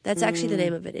culture. That's actually the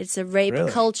name of it. It's a rape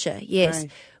culture, yes,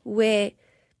 right. where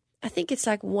I think it's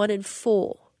like 1 in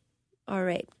 4 are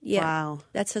raped. Yeah, Wow.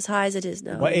 That's as high as it is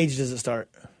now. What age does it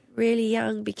start? Really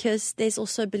young, because there's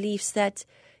also beliefs that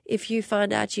if you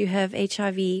find out you have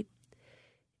HIV And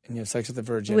you have sex with a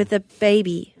virgin. with a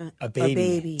baby, a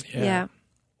baby. yeah,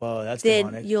 Well, that's then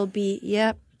demonic. you'll be,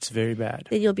 It's very bad.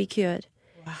 then you'll be cured.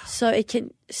 Wow. So it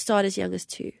can start as young as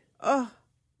 2. Oh.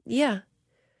 Yeah.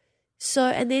 So,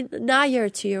 and then now you're a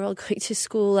 2-year-old going to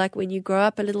school, like when you grow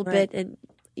up a little bit, and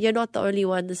you're not the only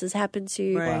one this has happened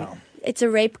to. Right. Wow. It's a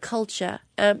rape culture.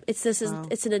 It's an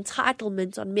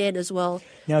entitlement on men as well.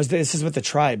 Now, this is with the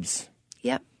tribes,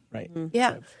 Yep. right?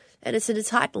 Yeah. Tribes. And it's an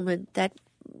entitlement that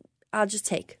I'll just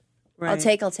take. Right. I'll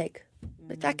take.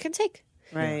 Like, I can take.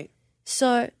 Right.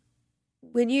 So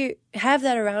when you have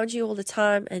that around you all the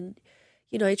time, and,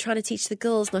 you're trying to teach the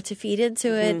girls not to feed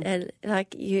into it, and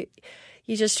like you're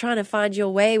just trying to find your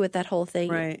way with that whole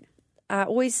thing. Right. I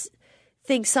always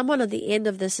think someone on the end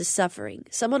of this is suffering.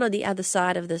 Someone on the other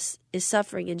side of this is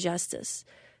suffering injustice.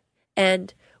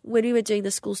 And when we were doing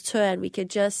the schools tour, and we could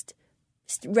just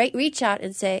reach out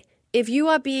and say, if you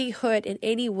are being hurt in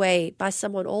any way by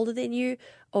someone older than you,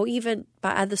 or even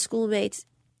by other schoolmates,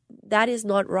 that is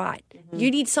not right.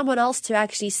 You need someone else to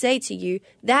actually say to you,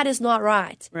 that is not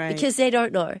right. Right. Because they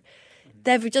don't know.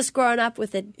 They've just grown up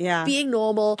with it being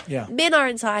normal. Yeah. Men are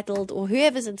entitled, or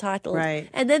whoever's entitled. Right.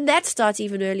 And then that starts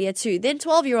even earlier too. Then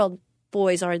 12-year-old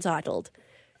boys are entitled.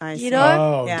 I see. You know?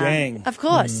 Oh, Yeah. dang. Of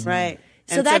course. Right.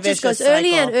 So And that it's a just goes vicious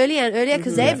earlier and cycle. earlier and earlier,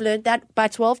 because they've learned that by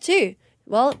 12 too.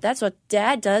 Well, that's what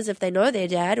dad does if they know their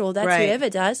dad, or that's Right. whoever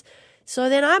does. So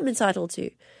then I'm entitled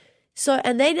to. So,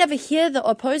 and they never hear the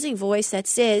opposing voice that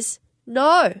says,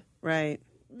 no, Right.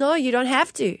 no, you don't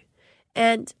have to.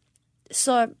 And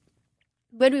so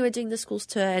when we were doing the schools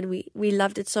tour and we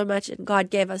loved it so much and God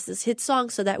gave us this hit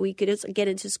song so that we could get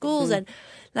into schools and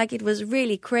like it was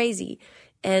really crazy.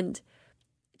 And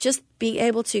just being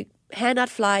able to hand out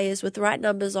flyers with the right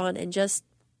numbers on and just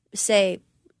say,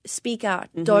 speak out,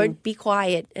 don't be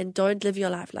quiet and don't live your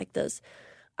life like this.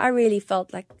 I really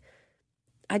felt like,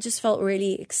 I just felt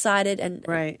really excited and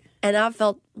I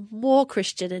felt more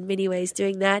Christian in many ways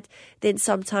doing that than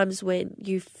sometimes when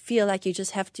you feel like you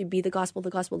just have to be the gospel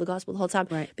the whole time.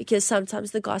 Right. Because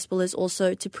sometimes the gospel is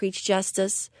also to preach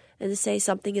justice and to say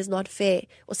something is not fair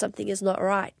or something is not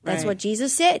right. That's what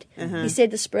Jesus said. He said,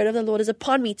 the Spirit of the Lord is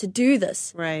upon me to do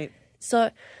this. Right.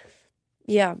 So,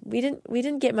 yeah, we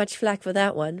didn't get much flack for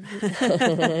that one.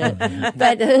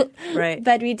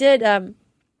 But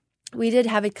we did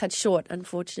have it cut short,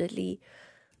 unfortunately.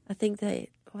 I think I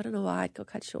don't know why it got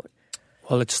cut short.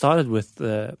 Well, it started with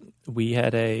we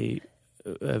had a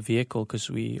vehicle because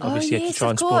we obviously had to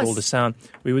transport all the sound.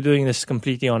 We were doing this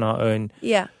completely on our own.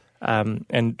 Yeah.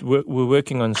 And we're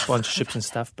working on sponsorships and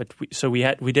stuff, but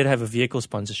we did have a vehicle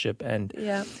sponsorship, and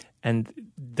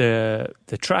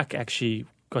the truck actually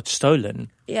got stolen.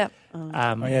 Yeah.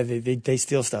 They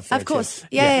steal stuff. There of course. Too.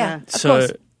 Yeah. Of So,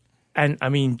 course. and I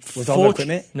mean, with all the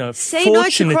equipment? No, say no to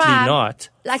fortunately crime. not.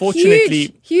 Like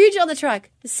fortunately, huge on the truck.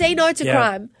 Say no to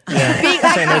crime.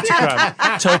 Yeah. Say no to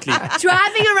crime. Totally.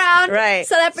 Driving around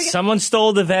South Africa. Someone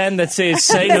stole the van that says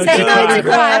 "Say no Say to no crime." to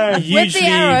crime. With the Usually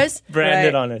arrows.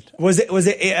 branded on it. Was it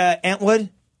Antwood?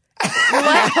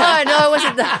 What? No, it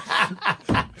wasn't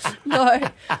that. No.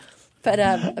 But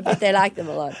I bet they like them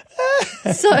a lot.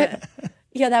 So,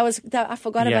 yeah, I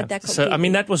forgot about that completely. So, I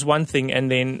mean, that was one thing.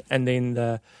 And then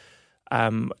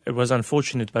it was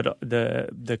unfortunate, but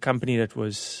the company that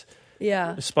was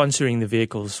sponsoring the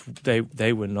vehicles,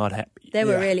 they were not happy. They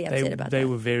were really upset about that. They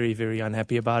were very, very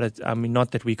unhappy about it. I mean,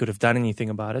 not that we could have done anything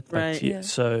about it. But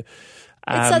so...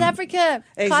 it's South Africa.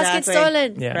 Cars get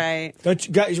stolen. Yeah. Right. Don't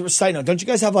you guys? Side note: don't you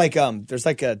guys have like there's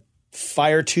like a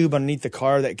fire tube underneath the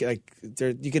car that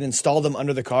you can install them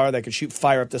under the car that could shoot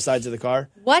fire up the sides of the car?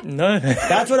 What? No,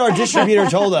 that's what our distributor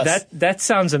told us. That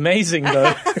sounds amazing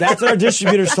though. That's what our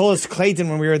distributor told us, Clayton,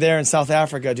 when we were there in South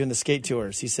Africa doing the skate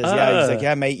tours. He says, he's like,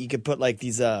 yeah, mate, you could put like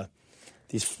these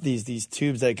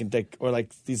tubes that can or like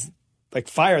these like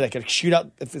fire that could shoot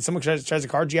out if someone tries to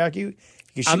carjack you.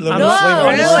 You can shoot a little bit of flavor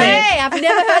on no way! I've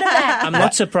never heard of that. I'm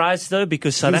not surprised though,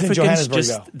 because South Africans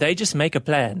just make a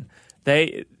plan.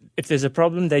 If there's a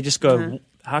problem, they just go,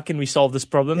 how can we solve this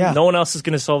problem? Yeah. No one else is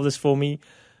going to solve this for me.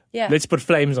 Yeah. Let's put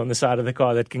flames on the side of the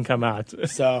car that can come out.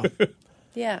 So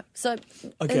yeah. So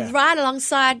right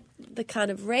alongside the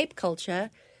kind of rape culture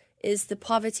is the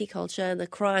poverty culture and the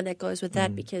crime that goes with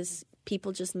that, because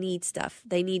people just need stuff.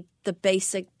 They need the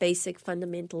basic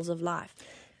fundamentals of life.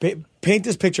 Paint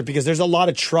this picture, because there's a lot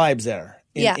of tribes there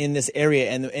in this area,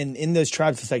 and in those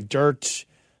tribes it's like dirt.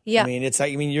 Yeah, I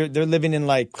mean they're living in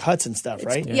like huts and stuff,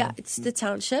 right? Yeah, it's the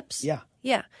townships.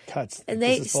 Yeah, huts, and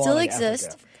they still like exist.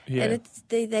 Africa. Yeah.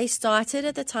 And they started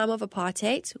at the time of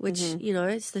apartheid, which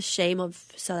it's the shame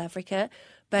of South Africa,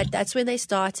 but that's when they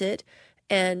started,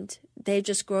 and they've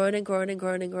just grown and grown and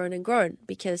grown and grown and grown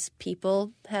because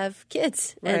people have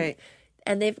kids, right?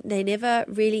 And they never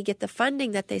really get the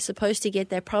funding that they're supposed to get.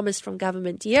 They're promised from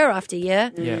government year after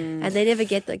year, and they never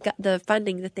get the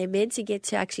funding that they're meant to get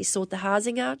to actually sort the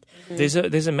housing out. There's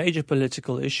a major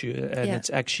political issue, and it's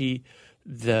actually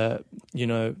not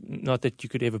that you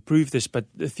could ever prove this, but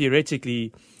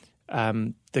theoretically,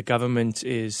 the government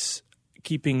is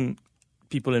keeping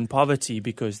people in poverty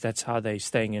because that's how they're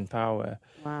staying in power.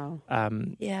 Wow.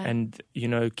 And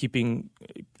keeping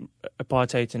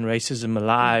apartheid and racism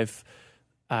alive.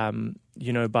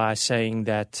 By saying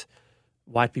that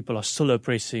white people are still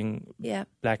oppressing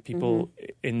black people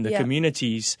in the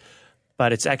communities,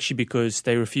 but it's actually because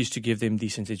they refuse to give them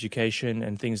decent education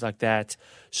and things like that.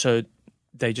 So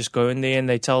they just go in there and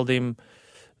they tell them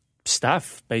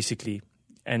stuff, basically,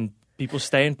 and people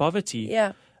stay in poverty.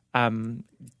 Yeah.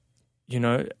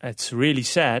 It's really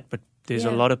sad, but there's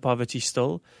a lot of poverty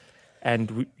still.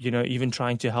 And, even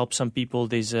trying to help some people,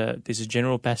 there's a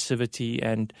general passivity,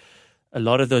 and a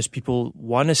lot of those people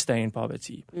want to stay in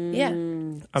poverty. Yeah.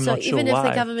 I'm not sure even why. if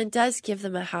the government does give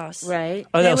them a house, right?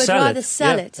 They'll would sell rather it.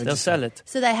 sell it. They'll sell it.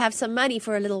 So they have some money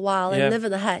for a little while and live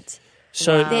in a hut.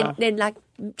 So Then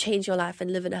change your life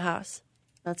and live in a house.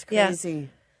 That's crazy. Yeah.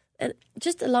 And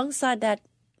just alongside that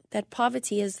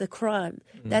poverty is the crime.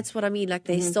 That's what I mean. Like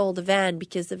they stole the van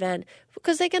because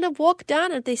they're going to walk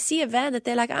down and they see a van that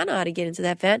they're like, I know how to get into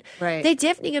that van. Right. They're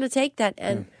definitely going to take that.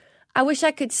 And I wish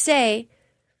I could say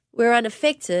we're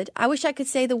unaffected. I wish I could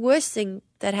say the worst thing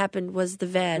that happened was the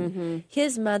van.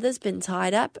 His mother's been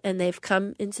tied up, and they've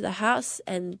come into the house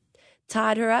and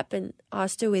tied her up and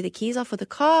asked her where the keys are for the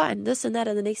car and this and that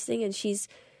and the next thing, and she's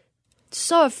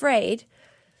so afraid.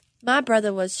 My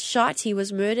brother was shot. He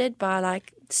was murdered by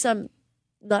like some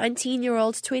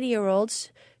 19-year-olds,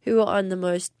 20-year-olds who were on the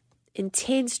most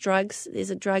intense drugs. There's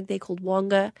a drug they called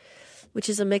Wonga, which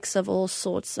is a mix of all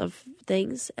sorts of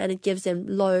things, and it gives them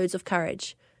loads of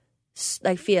courage,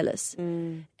 like fearless.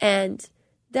 And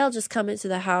they'll just come into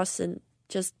the house and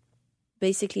just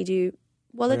basically do,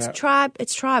 well, it's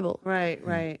tribal.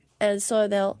 Right. And so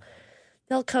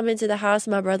they'll come into the house.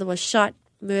 My brother was shot,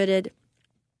 murdered.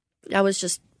 I was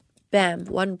just, bam,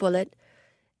 one bullet.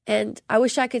 And I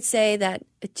wish I could say that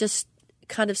it just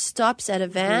kind of stops at a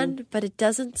van, but it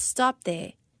doesn't stop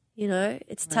there. You know,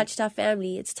 it's touched our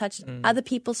family. It's touched other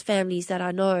people's families that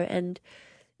I know. And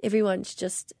everyone's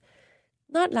just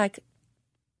not like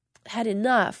had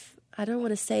enough. I don't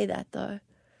want to say that though.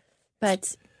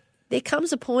 But there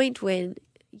comes a point when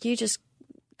you just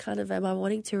kind of, am I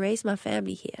wanting to raise my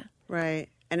family here? Right.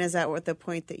 And is that what the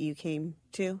point that you came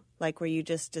to? Like where you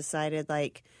just decided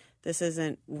like, this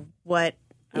isn't what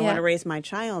I want to raise my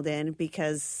child in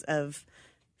because of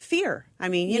fear. I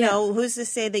mean, you know, who's to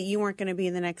say that you weren't going to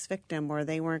be the next victim or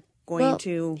they weren't going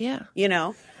to, you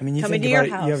know, I mean, you come think into about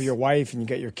your it, house. you have your wife and you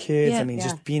got your kids. Yeah. I mean,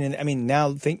 just being in, I mean,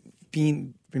 now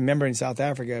remembering South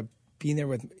Africa, being there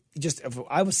with, just, if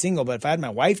I was single, but if I had my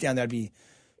wife down there, I'd be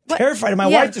terrified of my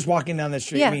wife just walking down the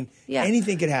street. I mean,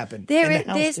 anything could happen.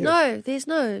 There's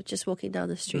no just walking down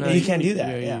the street. No, you can't do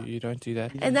that. You don't do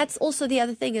that. And that's also the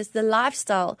other thing is the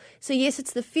lifestyle. So yes,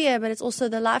 it's the fear, but it's also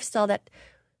the lifestyle that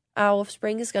our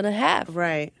offspring is going to have.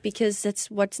 Right. Because that's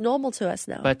what's normal to us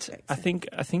now. But I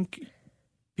think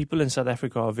people in South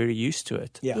Africa are very used to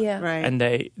it. Yeah. Right. And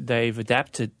they've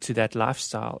adapted to that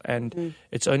lifestyle. And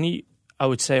it's only, I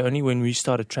would say, only when we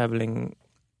started traveling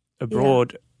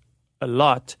abroad a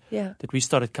lot that we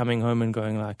started coming home and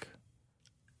going like,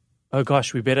 oh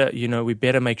gosh, we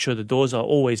better make sure the doors are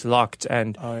always locked,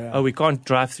 and we can't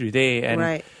drive through there,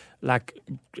 and like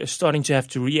starting to have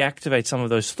to reactivate some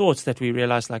of those thoughts that we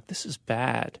realized like, this is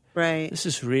bad. Right. This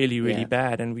is really, really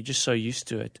bad, and we're just so used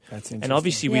to it. That's interesting. And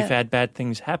obviously we've had bad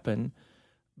things happen,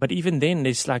 but even then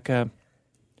there's like I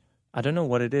don't know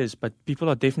what it is, but people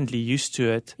are definitely used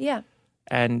to it. Yeah.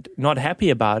 And not happy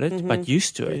about it, but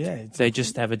used to it. Yeah, they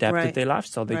just have adapted their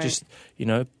lifestyle. They just,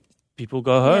 people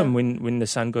go home when the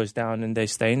sun goes down and they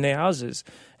stay in their houses.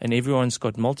 And everyone's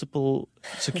got multiple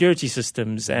security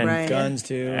systems and guns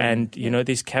too. And,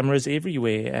 there's cameras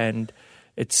everywhere. And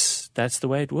that's the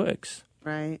way it works.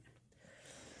 Right.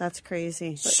 That's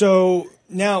crazy. So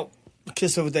now,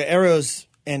 so the arrows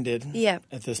ended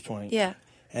at this point. Yeah.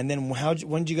 And then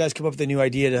when did you guys come up with the new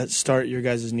idea to start your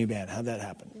guys' new band? How'd that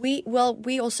happen? We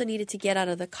also needed to get out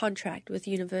of the contract with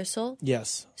Universal.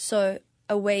 Yes. So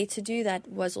a way to do that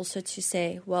was also to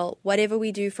say, well, whatever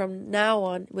we do from now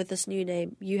on with this new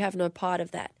name, you have no part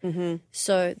of that.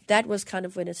 So that was kind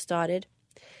of when it started.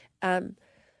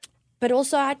 But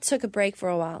also I took a break for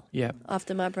a while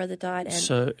after my brother died. And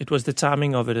so it was the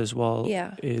timing of it as well.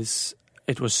 Yeah.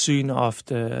 It was soon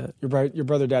after... Your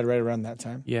brother died right around that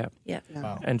time? Yeah.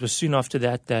 Wow. And it was soon after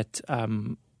that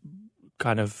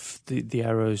kind of the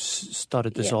arrows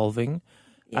started dissolving.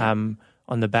 Yeah.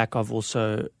 On the back of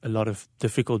also a lot of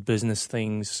difficult business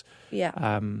things.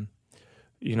 Yeah.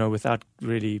 Without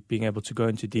really being able to go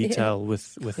into detail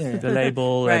with the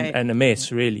label and a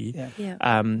mess, really. Yeah.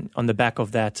 On the back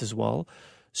of that as well.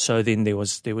 So then there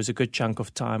was a good chunk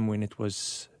of time when it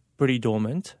was pretty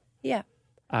dormant. Yeah.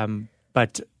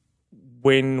 But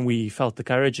when we felt the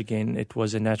courage again, it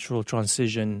was a natural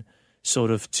transition,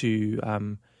 sort of for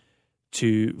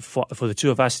the two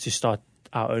of us to start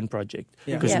our own project,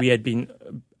 because I had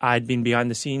been behind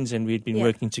the scenes and we had been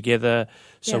working together.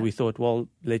 So we thought, well,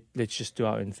 let's just do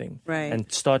our own thing,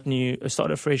 and start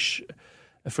a fresh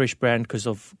brand because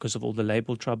of all the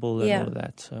label trouble and all of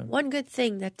that. So one good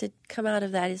thing that did come out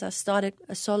of that is I started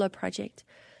a solo project,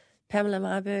 Pamela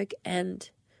Marburg, and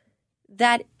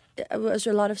that was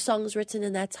a lot of songs written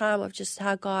in that time of just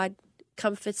how God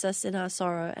comforts us in our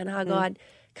sorrow and how God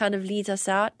kind of leads us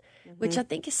out, which I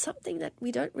think is something that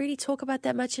we don't really talk about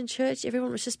that much in church.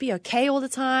 Everyone must just be okay all the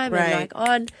time and like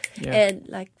on and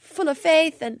like full of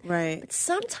faith. But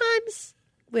sometimes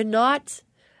we're not.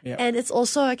 Yeah. And it's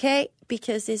also okay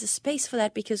because there's a space for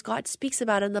that, because God speaks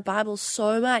about it in the Bible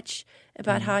so much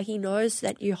about how he knows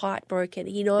that you're heartbroken.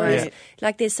 He knows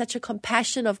like there's such a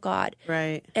compassion of God.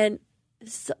 Right. And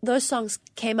those songs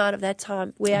came out of that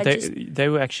time where they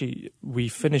were actually, we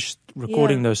finished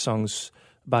recording those songs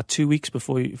about 2 weeks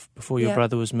before your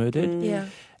brother was murdered. Yeah.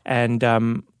 And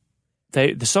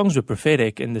the songs were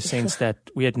prophetic in the sense that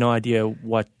we had no idea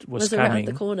what was coming. Around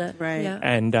the corner. Right. Yeah.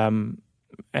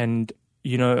 And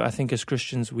you know, I think as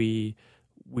Christians we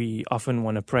often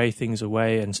want to pray things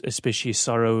away, and especially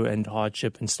sorrow and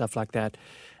hardship and stuff like that.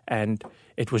 And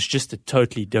it was just a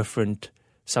totally different.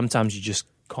 Sometimes you just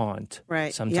can't.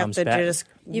 Right. Sometimes you have to just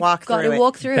You've walk got through to it.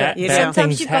 walk through it. Bad Sometimes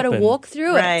things you've got to happen. walk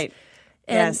through it. Right.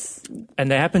 And Yes. And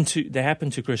they happen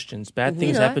to Christians. Bad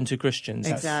things happen to Christians.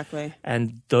 Exactly.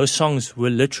 And those songs were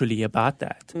literally about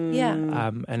that. Yeah.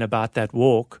 And about that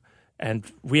walk. And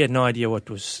we had no idea what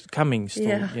was coming still,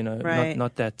 Yeah. you know, Right.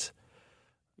 not that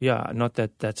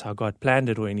that's how God planned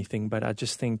it or anything, but I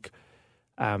just think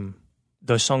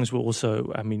those songs were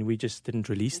also, I mean, we just didn't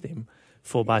release them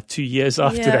for about 2 years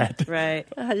after Yeah. that. Right.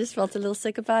 I just felt a little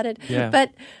sick about it. Yeah.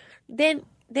 But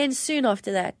then soon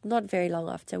after that, not very long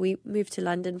after, we moved to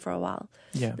London for a while.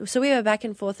 Yeah. So we were back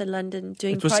and forth in London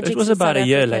doing It was- projects. it was in about South a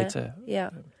year Africa. later. Yeah.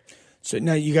 So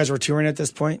now you guys were touring at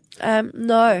this point?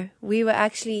 No, we were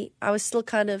actually, I was still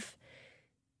kind of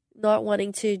not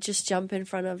wanting to just jump in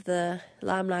front of the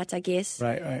limelight, I guess.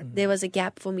 Right. There was a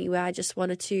gap for me where I just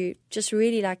wanted to just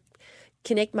really like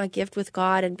connect my gift with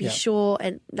God and be sure.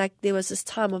 And like there was this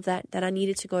time of that I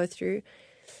needed to go through.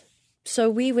 So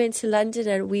we went to London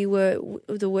and we were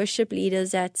the worship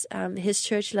leaders at His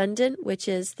Church London, which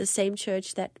is the same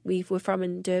church that we were from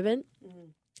in Durban.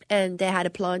 And they had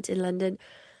a plant in London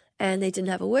and they didn't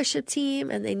have a worship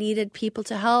team and they needed people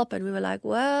to help. And we were like,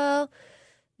 well,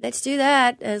 let's do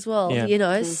that as well, Yeah. you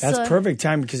know. That's So- perfect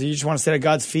time because you just want to sit at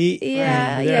God's feet.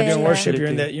 Yeah, You're there yeah, doing yeah. worship. You're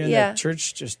in Absolutely. that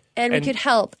church. Just And we And- could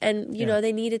help. And, you know,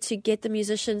 they needed to get the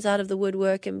musicians out of the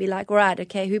woodwork and be like, right,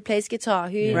 okay, who plays guitar?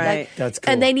 Who, Right. like, That's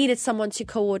cool. And they needed someone to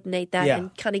coordinate that Yeah.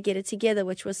 and kind of get it together,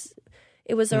 which was,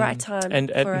 it was the right time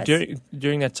And for us.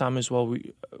 during that time as well,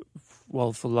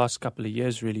 for the last couple of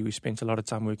years, really, we spent a lot of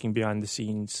time working behind the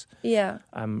scenes, Yeah.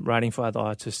 writing for other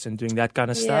artists and doing that kind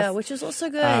of Yeah, stuff. which was also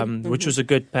good. Which was a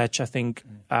good patch, I think.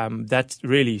 That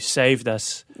really saved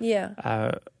us,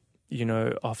 Yeah. you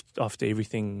know, after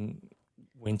everything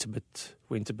went a bit,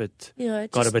 You know,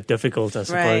 got a just, bit difficult, I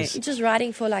Right. suppose. just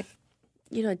writing for like,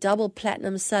 you know, double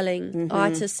platinum selling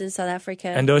artists in South Africa.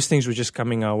 And those things were just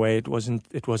coming our way. It wasn't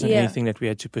Yeah. anything that we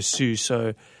had to pursue.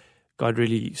 So God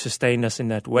really sustained us in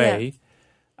that way.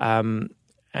 And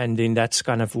then that's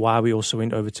kind of why we also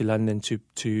went over to London to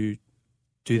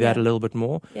do that a little bit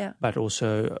more. Yeah. But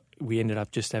also we ended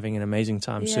up just having an amazing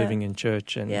time Yeah. serving in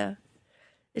church. And Yeah.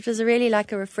 It was really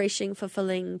like a refreshing,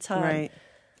 fulfilling time. Right.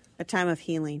 A time of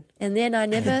healing. And then I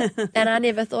never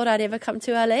thought I'd ever come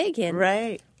to LA again.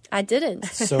 Right. I didn't.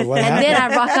 so what And happened? then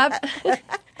I rock up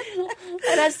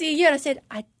and I see you and I said,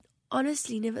 I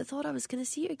honestly never thought I was going to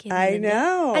see you again. I Linda.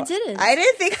 know. I didn't. I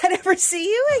didn't think I'd ever see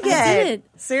you again.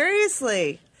 didn't.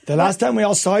 Seriously. The last time we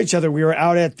all saw each other, we were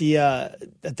out at the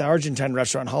Argentine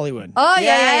restaurant in Hollywood. Oh,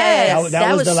 yeah.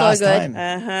 That was the so last good. time.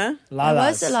 Uh-huh. That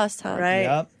was the last time. Right.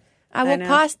 Yep. I walked know.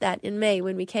 past that in May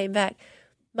when we came back.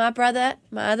 My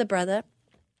other brother,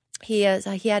 he had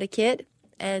a kid,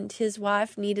 and his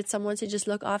wife needed someone to just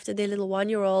look after their little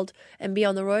 1-year-old and be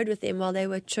on the road with them while they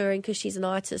were touring because she's an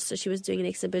artist, so she was doing an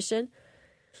exhibition.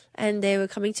 And they were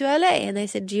coming to LA, and they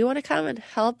said, do you want to come and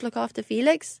help look after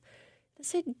Felix? I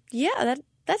said, yeah,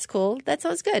 that's cool. That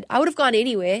sounds good. I would have gone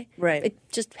anywhere. Right. It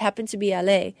just happened to be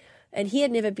LA. And he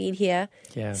had never been here.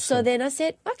 Yeah, So so then I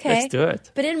said, okay. let's do it.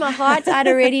 But in my heart, I'd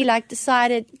already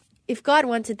decided if God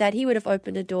wanted that, he would have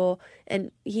opened a door,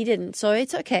 and he didn't. So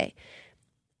it's okay.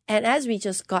 And as we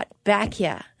just got back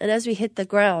here and as we hit the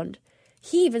ground,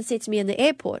 he even said to me in the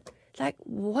airport, like,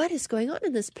 what is going on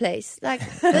in this place?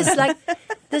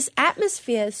 This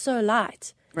atmosphere is so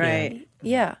light. Right.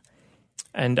 Yeah.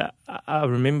 And I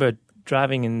remember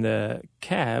driving in the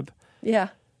cab, Yeah.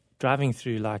 driving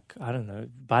through I don't know,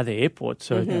 by the airport.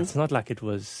 So it's not like it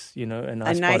was, you know, a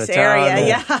nice, nice part of area, town.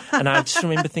 yeah. And I just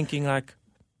remember thinking I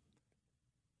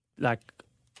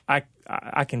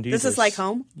can do this. This is like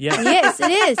home? Yeah. Yes,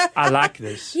 it is. I like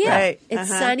this. Yeah. Right. It's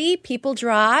Uh-huh. sunny. People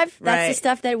drive. That's the Right.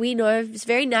 stuff that we know. It's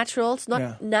very natural. It's not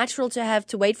Yeah. natural to have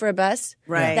to wait for a bus.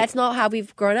 Right. That's not how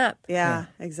we've grown up. Yeah,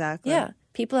 exactly. Yeah.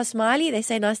 People are smiley. They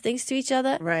say nice things to each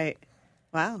other. Right.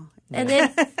 Wow. And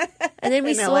then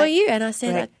we In saw LA. you, and I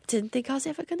said, Right. I didn't think I was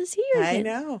ever going to see you I again.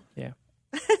 know. Yeah.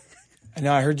 And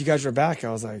now I heard you guys were back.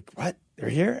 I was like, what? They're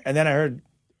here? And then I heard,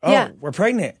 oh, Yeah. we're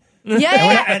pregnant. Yeah,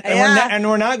 yeah. And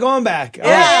we're not going back. Oh.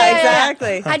 Yeah,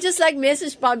 exactly. I just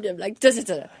message bombed him like,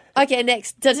 da-da-da. Okay,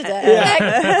 next. Da-da-da. Like,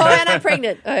 oh, and I'm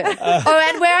pregnant. Oh,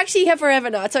 and we're actually here forever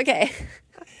now. It's okay.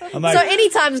 I'm like, So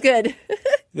anytime's good.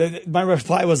 my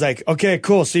reply was like, okay,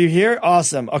 cool. So you're here?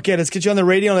 Awesome. Okay, let's get you on the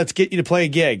radio and let's get you to play a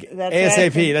gig. That's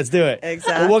ASAP. right. Let's do it.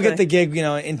 Exactly. But we'll get the gig,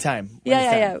 in time. when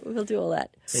it's time. We'll do all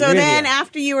that. So you're then, here.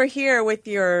 after you were here with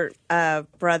your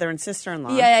brother and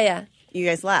sister-in-law, Yeah. you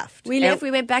guys left. We left.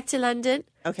 We went back to London.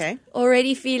 Okay.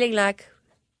 Already feeling like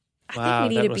I think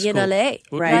we need to be in LA.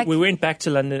 Right. We went back to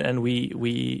London and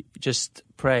we just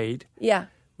prayed. Yeah.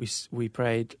 We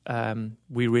prayed.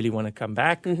 We really want to come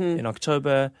back in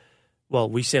October. Well,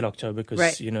 we said October because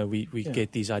Right. we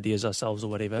get these ideas ourselves or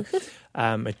whatever.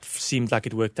 It seemed like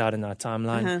it worked out in our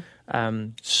timeline.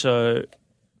 So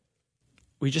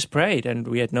we just prayed and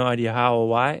we had no idea how or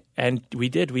why, and we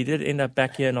did. We did end up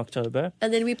back here in October.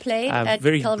 And then we played at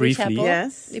very Calvary briefly. Chapel.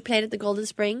 Yes. We played at the Golden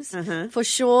Springs for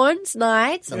Sean's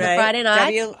night on the Right. Friday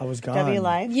night. I was gone. W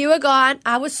Live. You were gone.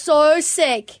 I was so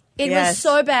sick. It was Yes.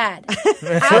 so bad. I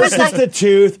was First it's the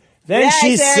tooth, then Yes,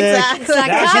 she's sick. exactly. It's like,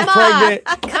 Now she's come on. pregnant.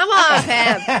 Come on,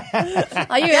 fam.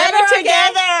 Are you Get ever it okay?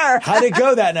 together. How'd it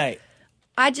go that night?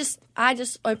 I just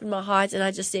opened my heart and I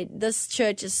just said, this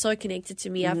church is so connected to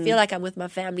me. I feel like I'm with my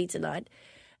family tonight.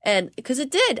 And because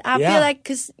it did. I Yeah. feel like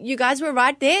because you guys were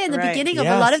right there in the Right. beginning of a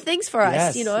Yes. lot of things for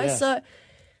us, Yes, So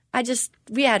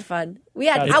we had fun.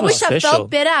 I was wish I special. felt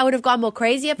better. I would have gone more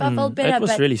crazy if I felt better. It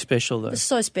was but really special though. it was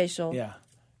so special. Yeah.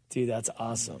 Dude, that's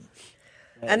awesome.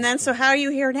 And then, so how are you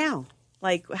here now?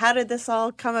 Like, how did this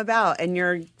all come about? And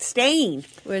you're staying.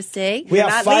 We're staying. We have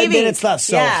not 5 leaving. minutes left,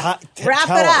 so Yeah. Wrap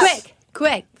tell it up. us.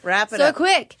 Quick. Wrap it so up.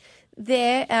 quick.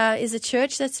 There is a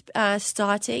church that's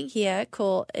starting here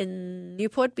in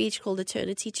Newport Beach called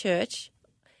Eternity Church.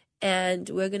 And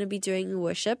we're going to be doing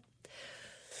worship,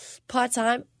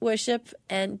 part-time worship,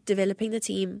 and developing the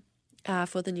team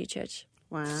for the new church.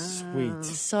 Wow. Sweet.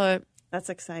 So, That's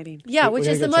exciting. yeah, We which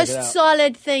gotta is the go check it most out.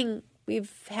 solid thing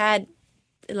we've had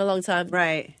in a long time.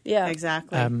 Right. Yeah.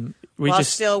 Exactly. We While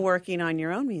just still working on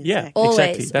your own music. yeah,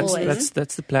 Always, exactly. always.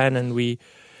 That's the plan, and we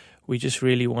just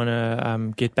really want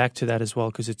to get back to that as well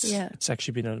because it's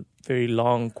actually been a very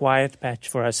long quiet patch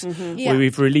for us Yeah. where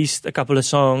we've released a couple of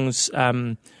songs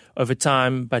over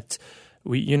time, but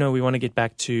we want to get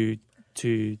back to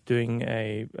doing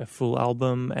a full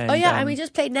album. And, and we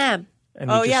just played NAM. and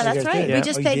Oh, we yeah, just- that's You guys right. did? We Yeah.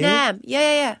 just Oh, you played did? NAM.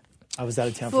 Yeah. I was out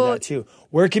of town For- for that too.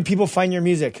 Where can people find your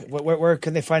music? Where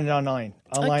can they find it online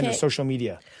or Okay. social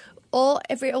media? All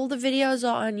the videos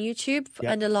are on YouTube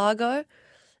under Largo.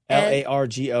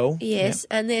 LARGO. Yes,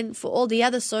 and then for all the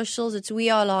other socials, it's We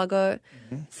Are Largo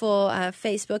for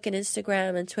Facebook and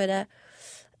Instagram and Twitter.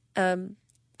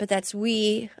 But that's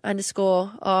we_R_Largo.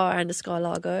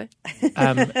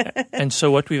 And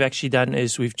so what we've actually done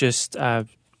is we've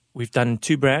done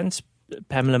 2 brands,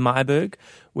 Pamela Myberg,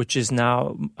 which is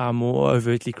now our more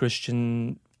overtly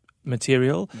Christian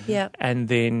material, Yeah. and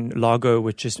then Largo,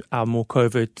 which is our more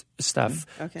covert stuff.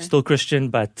 Okay. Still Christian,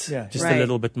 but just Right. a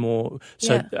little bit more.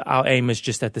 So Yeah. our aim is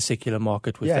just at the secular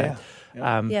market with Yeah,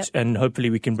 that. Yeah. And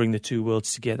hopefully we can bring the 2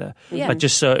 worlds together. Yeah. But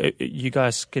just so you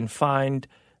guys can find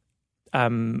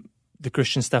the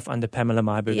Christian stuff under Pamela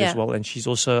Myberg Yeah. as well. And she's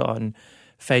also on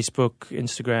Facebook,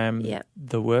 Instagram, Yeah.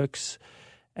 The Works,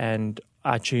 and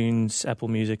iTunes, Apple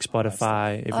Music,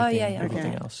 Spotify,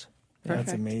 everything else.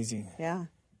 That's amazing. Yeah.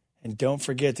 And don't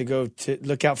forget to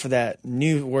look out for that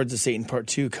new Words of Satan Part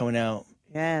 2 coming out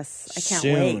Yes. I can't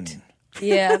soon. wait.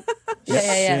 Yeah.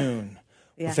 Soon.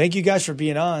 Yeah. Well, thank you guys for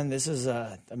being on. This is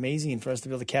amazing for us to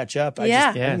be able to catch up. I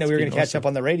Yeah. didn't know we were going to catch up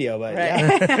on the radio, but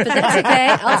yeah. But that's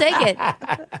okay.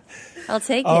 I'll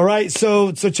take it. All right,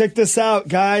 so check this out,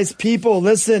 guys. People,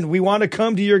 listen, we want to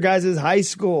come to your guys' high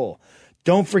school.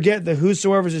 Don't forget the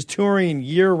Whosoever's is touring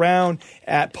year-round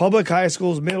at public high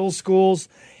schools, middle schools.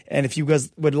 And if you guys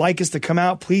would like us to come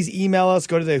out, please email us.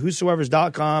 Go to the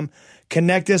whosoevers.com.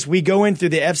 Connect us. We go in through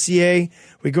the FCA.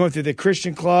 We go in through the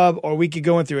Christian Club, or we could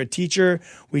go in through a teacher.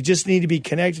 We just need to be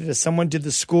connected to someone to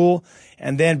the school.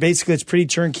 And then basically it's pretty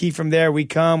turnkey from there. We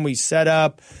come, we set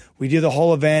up, we do the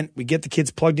whole event. We get the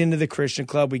kids plugged into the Christian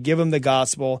Club. We give them the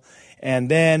gospel. And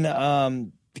then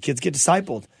the kids get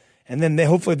discipled. And then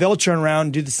hopefully they'll turn around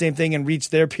and do the same thing and reach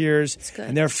their peers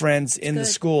and their friends in the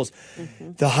schools.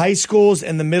 Mm-hmm. The high schools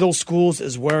and the middle schools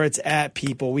is where it's at,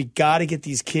 people. We got to get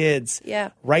these kids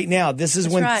right now. This is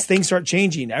when things start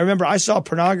changing. I remember I saw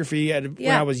pornography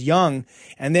when I was young.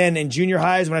 And then in junior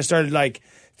highs when I started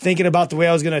thinking about the way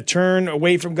I was going to turn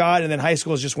away from God, and then high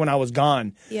school is just when I was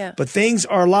gone. Yeah. But things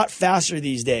are a lot faster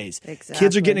these days. Exactly.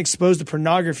 Kids are getting exposed to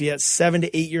pornography at 7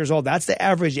 to 8 years old. That's the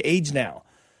average age now.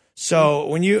 So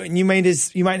when you might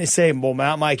say, well,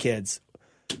 not my kids.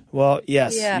 Well,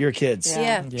 yes, your kids.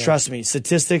 Yeah. Trust me.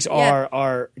 Statistics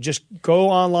are just go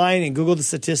online and Google the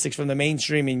statistics from the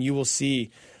mainstream, and you will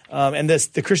see And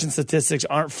the Christian statistics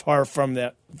aren't far from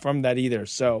that either.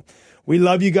 So we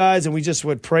love you guys, and we just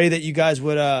would pray that you guys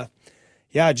would,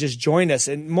 just join us.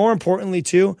 And more importantly,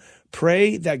 too,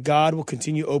 pray that God will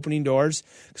continue opening doors.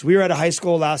 Because we were at a high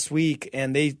school last week,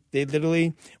 and they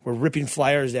literally were ripping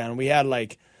flyers down. We had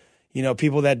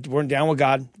people that weren't down with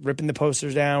God, ripping the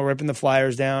posters down, ripping the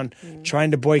flyers down,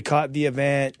 trying to boycott the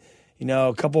event.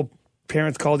 A couple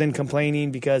parents called in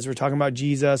complaining because we're talking about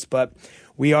Jesus, but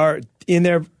we are in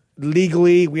there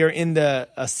legally. We are in the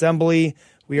assembly.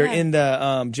 We are in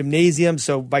the gymnasium.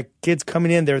 So by kids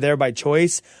coming in, they're there by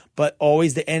choice, but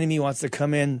always the enemy wants to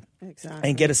come in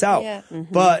and get us out. Yeah.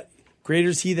 Mm-hmm. But greater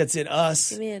is he that's in us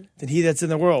than he that's in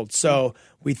the world. So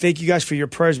we thank you guys for your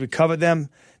prayers. We covet them.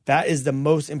 That is the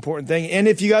most important thing. And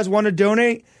if you guys want to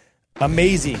donate,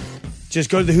 amazing. Just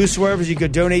go to the Whosoever. You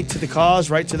could donate to the cause,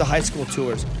 right to the high school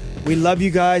tours. We love you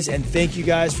guys, and thank you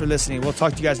guys for listening. We'll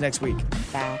talk to you guys next week.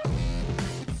 Bye.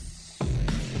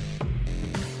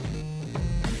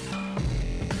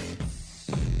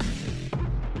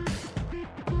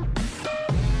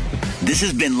 This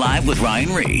has been Live with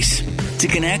Ryan Reese. To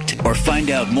connect or find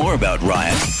out more about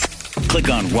Ryan, click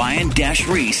on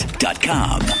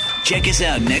ryan-reese.com. Check us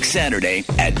out next Saturday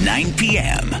at 9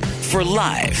 p.m. for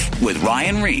Live with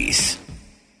Ryan Reese.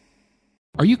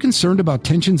 Are you concerned about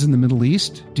tensions in the Middle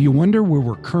East? Do you wonder where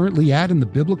we're currently at in the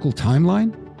biblical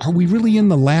timeline? Are we really in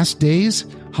the last days?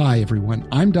 Hi, everyone.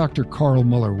 I'm Dr. Carl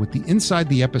Muller with the Inside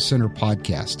the Epicenter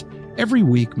podcast. Every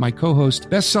week, my co-host,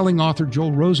 best-selling author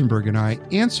Joel Rosenberg and I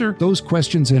answer those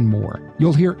questions and more.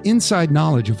 You'll hear inside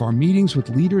knowledge of our meetings with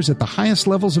leaders at the highest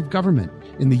levels of government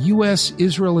in the U.S.,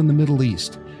 Israel, and the Middle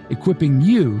East, equipping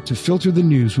you to filter the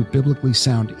news with biblically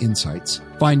sound insights.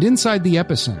 Find Inside the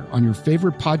Epicenter on your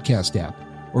favorite podcast app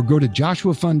or go to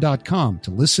joshuafund.com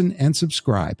to listen and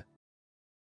subscribe.